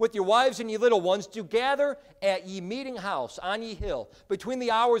pilgrims, with your wives and ye little ones, do gather at ye meeting house on ye hill, between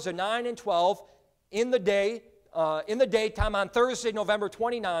the hours of 9 and 12, in the daytime on Thursday, November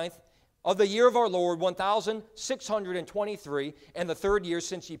 29th, of the year of our Lord, 1623, and the third year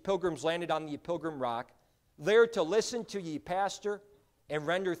since ye pilgrims landed on the Pilgrim Rock, there to listen to ye pastor, and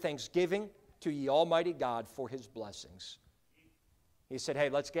render thanksgiving to ye Almighty God for His blessings. He said, hey,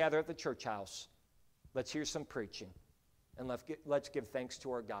 let's gather at the church house. Let's hear some preaching. And let's give thanks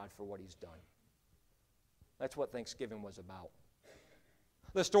to our God for what He's done. That's what Thanksgiving was about.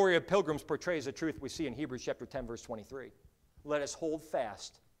 The story of pilgrims portrays the truth we see in Hebrews chapter 10, verse 23. Let us hold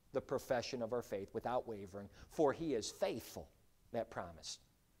fast the profession of our faith without wavering, for He is faithful that promised.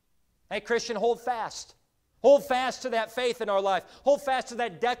 Hey, Christian, hold fast. Hold fast to that faith in our life. Hold fast to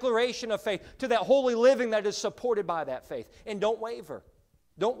that declaration of faith, to that holy living that is supported by that faith. And don't waver.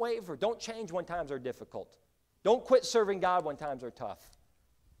 Don't waver. Don't change when times are difficult. Don't quit serving God when times are tough.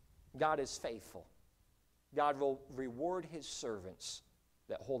 God is faithful. God will reward His servants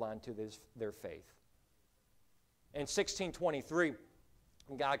that hold on to their faith. In 1623,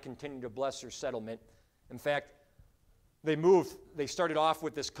 God continued to bless their settlement. In fact, they started off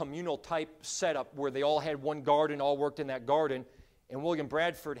with this communal type setup where they all had one garden, all worked in that garden. And William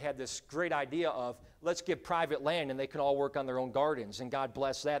Bradford had this great idea of, let's give private land and they can all work on their own gardens. And God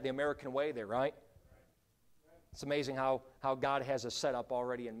bless that, the American way there, right? It's amazing how God has a setup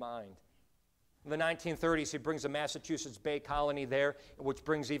already in mind. In the 1930s, he brings the Massachusetts Bay Colony there, which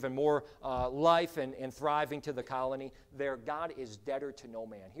brings even more life and thriving to the colony. There, God is debtor to no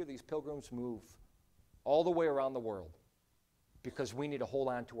man. Here, these pilgrims move all the way around the world because we need to hold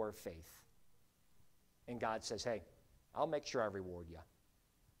on to our faith. And God says, hey, I'll make sure I reward you.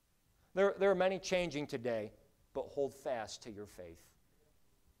 There are many changing today, but hold fast to your faith.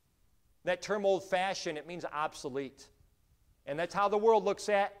 That term old-fashioned, it means obsolete. And that's how the world looks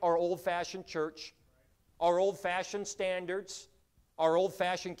at our old-fashioned church, our old-fashioned standards, our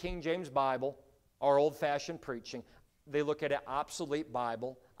old-fashioned King James Bible, our old-fashioned preaching. They look at an obsolete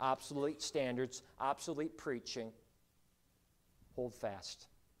Bible, obsolete standards, obsolete preaching. Hold fast.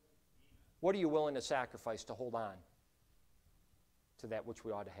 What are you willing to sacrifice to hold on to that which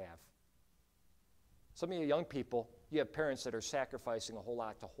we ought to have? Some of you young people, you have parents that are sacrificing a whole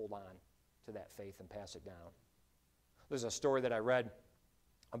lot to hold on to that faith and pass it down. There's a story that I read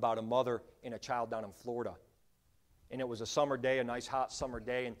about a mother and a child down in Florida. And it was a summer day, a nice hot summer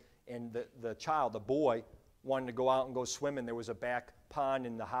day, and the child, the boy, wanted to go out and go swimming. There was a back pond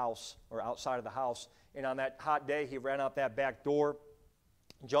in the house, or outside of the house. And on that hot day, he ran out that back door,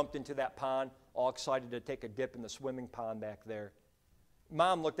 jumped into that pond, all excited to take a dip in the swimming pond back there.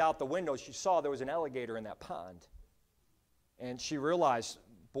 Mom looked out the window. She saw there was an alligator in that pond. And she realized,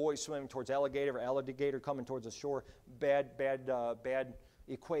 boy swimming towards alligator coming towards the shore, bad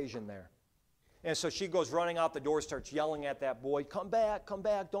equation there. And so she goes running out the door, starts yelling at that boy, come back,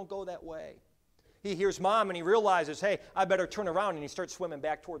 don't go that way. He hears Mom and he realizes, hey, I better turn around, and he starts swimming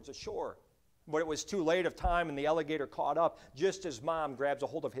back towards the shore. But it was too late of time, and the alligator caught up. Just as Mom grabs a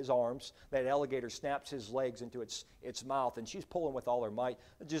hold of his arms, that alligator snaps his legs into its mouth, and she's pulling with all her might.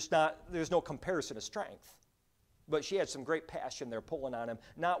 There's no comparison of strength. But she had some great passion there, pulling on him,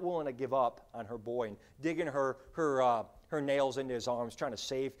 not willing to give up on her boy, and digging her nails into his arms, trying to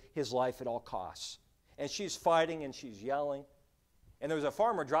save his life at all costs. And she's fighting and she's yelling. And there was a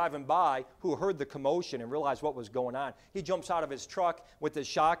farmer driving by who heard the commotion and realized what was going on. He jumps out of his truck with his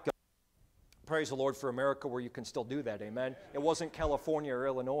shotgun. Praise the Lord for America where you can still do that, amen? It wasn't California or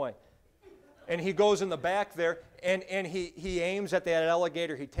Illinois. And he goes in the back there, and he aims at that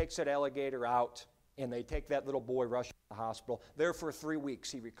alligator. He takes that alligator out. And they take that little boy, rush to the hospital. There for 3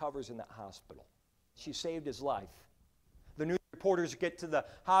 weeks, he recovers in that hospital. She saved his life. The news reporters get to the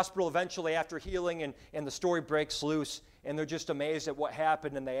hospital eventually after healing, and the story breaks loose, and they're just amazed at what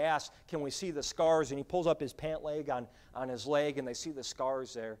happened, and they ask, can we see the scars? And he pulls up his pant leg on his leg, and they see the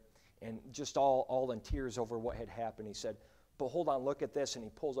scars there, and just all in tears over what had happened. He said, but hold on, look at this, and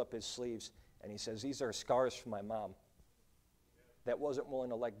he pulls up his sleeves, and he says, these are scars from my mom that wasn't willing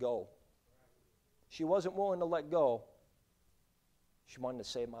to let go. She wasn't willing to let go. She wanted to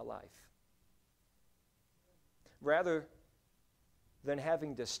save my life. Rather than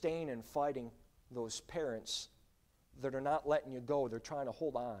having disdain and fighting those parents that are not letting you go, they're trying to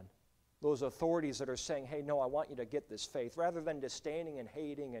hold on. Those authorities that are saying, hey, no, I want you to get this faith. Rather than disdaining and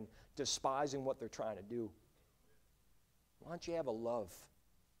hating and despising what they're trying to do, why don't you have a love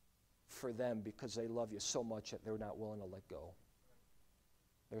for them because they love you so much that they're not willing to let go?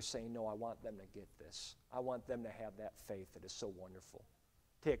 They're saying, no, I want them to get this. I want them to have that faith that is so wonderful,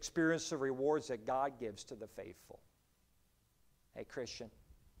 to experience the rewards that God gives to the faithful. Hey, Christian,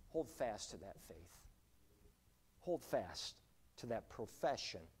 hold fast to that faith. Hold fast to that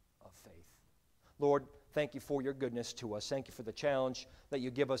profession of faith. Lord, thank you for your goodness to us. Thank you for the challenge that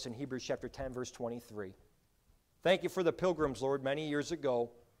you give us in Hebrews chapter 10, verse 23. Thank you for the pilgrims, Lord, many years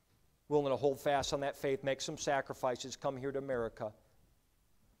ago, willing to hold fast on that faith, make some sacrifices, come here to America.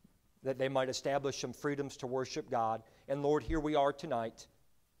 that they might establish some freedoms to worship God. And Lord, here we are tonight,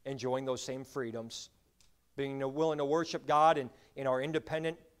 enjoying those same freedoms, being willing to worship God in our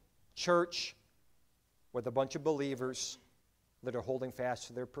independent church with a bunch of believers that are holding fast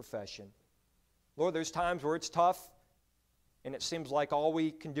to their profession. Lord, there's times where it's tough, and it seems like all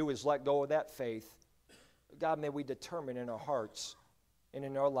we can do is let go of that faith. God, may we determine in our hearts and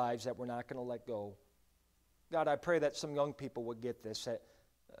in our lives that we're not going to let go. God, I pray that some young people would get this, that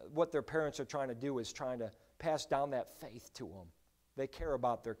what their parents are trying to do is trying to pass down that faith to them. They care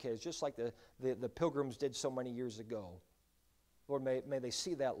about their kids, just like the Pilgrims did so many years ago. Lord, may they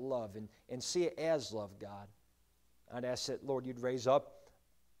see that love and see it as love, God. I'd ask that, Lord, you'd raise up,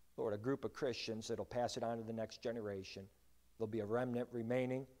 Lord, a group of Christians that will pass it on to the next generation. There'll be a remnant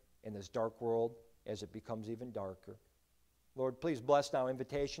remaining in this dark world as it becomes even darker. Lord, please bless now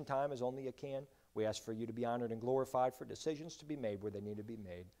invitation time as only you can. We ask for you to be honored and glorified, for decisions to be made where they need to be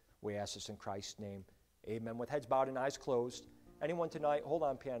made. We ask this in Christ's name. Amen. With heads bowed and eyes closed, anyone tonight, hold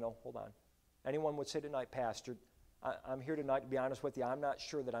on, piano, hold on. Anyone would say tonight, Pastor, I'm here tonight to be honest with you. I'm not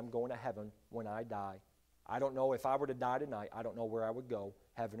sure that I'm going to heaven when I die. I don't know if I were to die tonight, I don't know where I would go,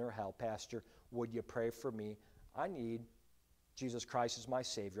 heaven or hell. Pastor, would you pray for me? I need Jesus Christ as my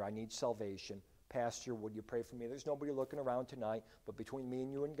Savior. I need salvation. Pastor, would you pray for me? There's nobody looking around tonight, but between me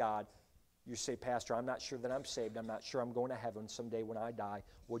and you and God, you say, Pastor, I'm not sure that I'm saved. I'm not sure I'm going to heaven someday when I die.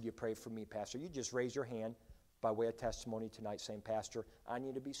 Would you pray for me, Pastor? You just raise your hand by way of testimony tonight saying, Pastor, I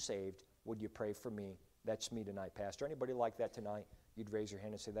need to be saved. Would you pray for me? That's me tonight, Pastor. Anybody like that tonight? You'd raise your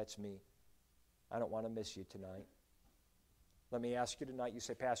hand and say, that's me. I don't want to miss you tonight. Let me ask you tonight, you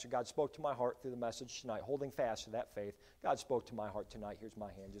say, Pastor, God spoke to my heart through the message tonight, holding fast to that faith. God spoke to my heart tonight. Here's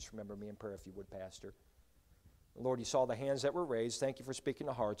my hand. Just remember me in prayer if you would, Pastor. Lord, you saw the hands that were raised. Thank you for speaking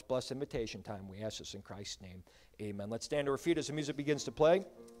to hearts. Bless invitation time. We ask this in Christ's name. Amen. Let's stand to our feet as the music begins to play.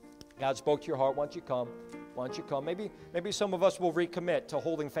 God spoke to your heart. Why don't you come? Why don't you come? Maybe some of us will recommit to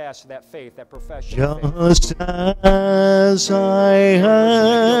holding fast to that faith, that profession of faith. Just as I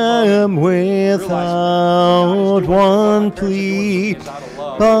am without one plea,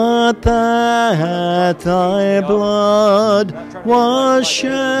 but that thy blood was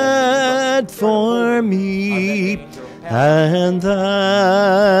shed for me, and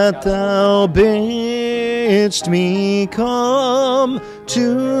that thou bidst me come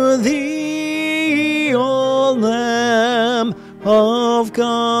to thee, O Lamb of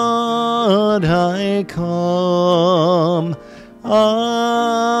God. I come,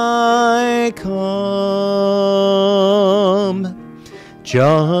 I come.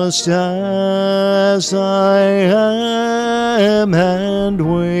 Just as I am,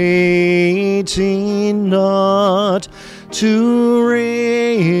 and waiting not to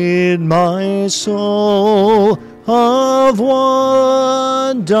rid my soul of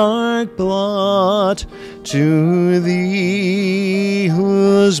one dark blot, to thee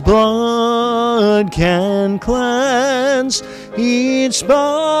whose blood can cleanse each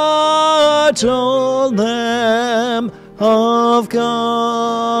spot, O Lamb of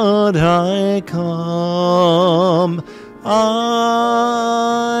God, I come,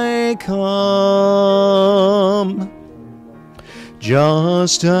 I come.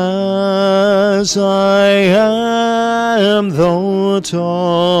 Just as I am, though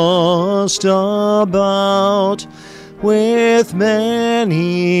tossed about with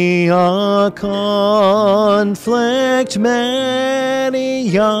many a conflict,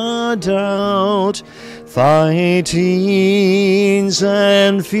 many a doubt, fightings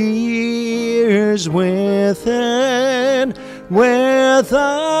and fears within, without,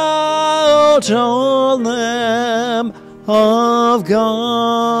 O Lamb of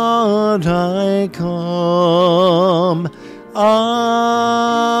God, I come,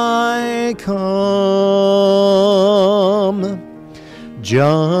 I come.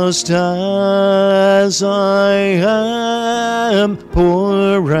 Just as I am,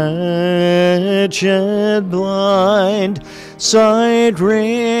 poor, wretched, blind, sight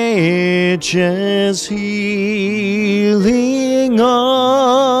riches, healing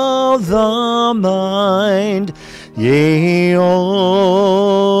of the mind, yea,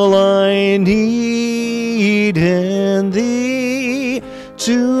 all I need in thee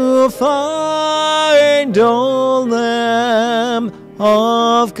to find, O Lamb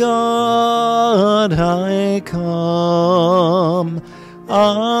of God, I come,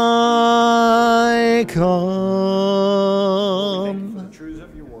 I come. Thank you for the truths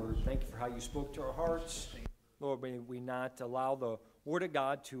of your word. Thank you for how you spoke to our hearts. Lord, may we not allow the Word of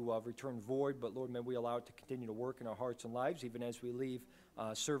God to return void, but Lord, may we allow it to continue to work in our hearts and lives, even as we leave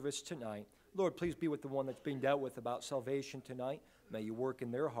service tonight. Lord, please be with the one that's being dealt with about salvation tonight. May you work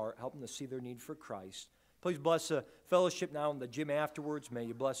in their heart, help them to see their need for Christ. Please bless the fellowship now in the gym afterwards. May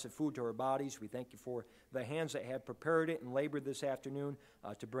you bless the food to our bodies. We thank you for the hands that have prepared it and labored this afternoon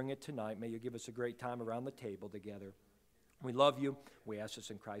to bring it tonight. May you give us a great time around the table together. We love you. We ask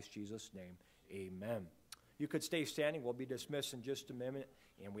this in Christ Jesus' name. Amen. You could stay standing. We'll be dismissed in just a minute.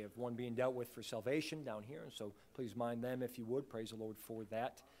 And we have one being dealt with for salvation down here. And so please mind them if you would. Praise the Lord for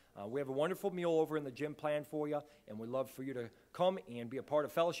that. We have a wonderful meal over in the gym planned for you. And we'd love for you to come and be a part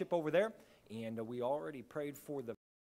of fellowship over there. And we already prayed for the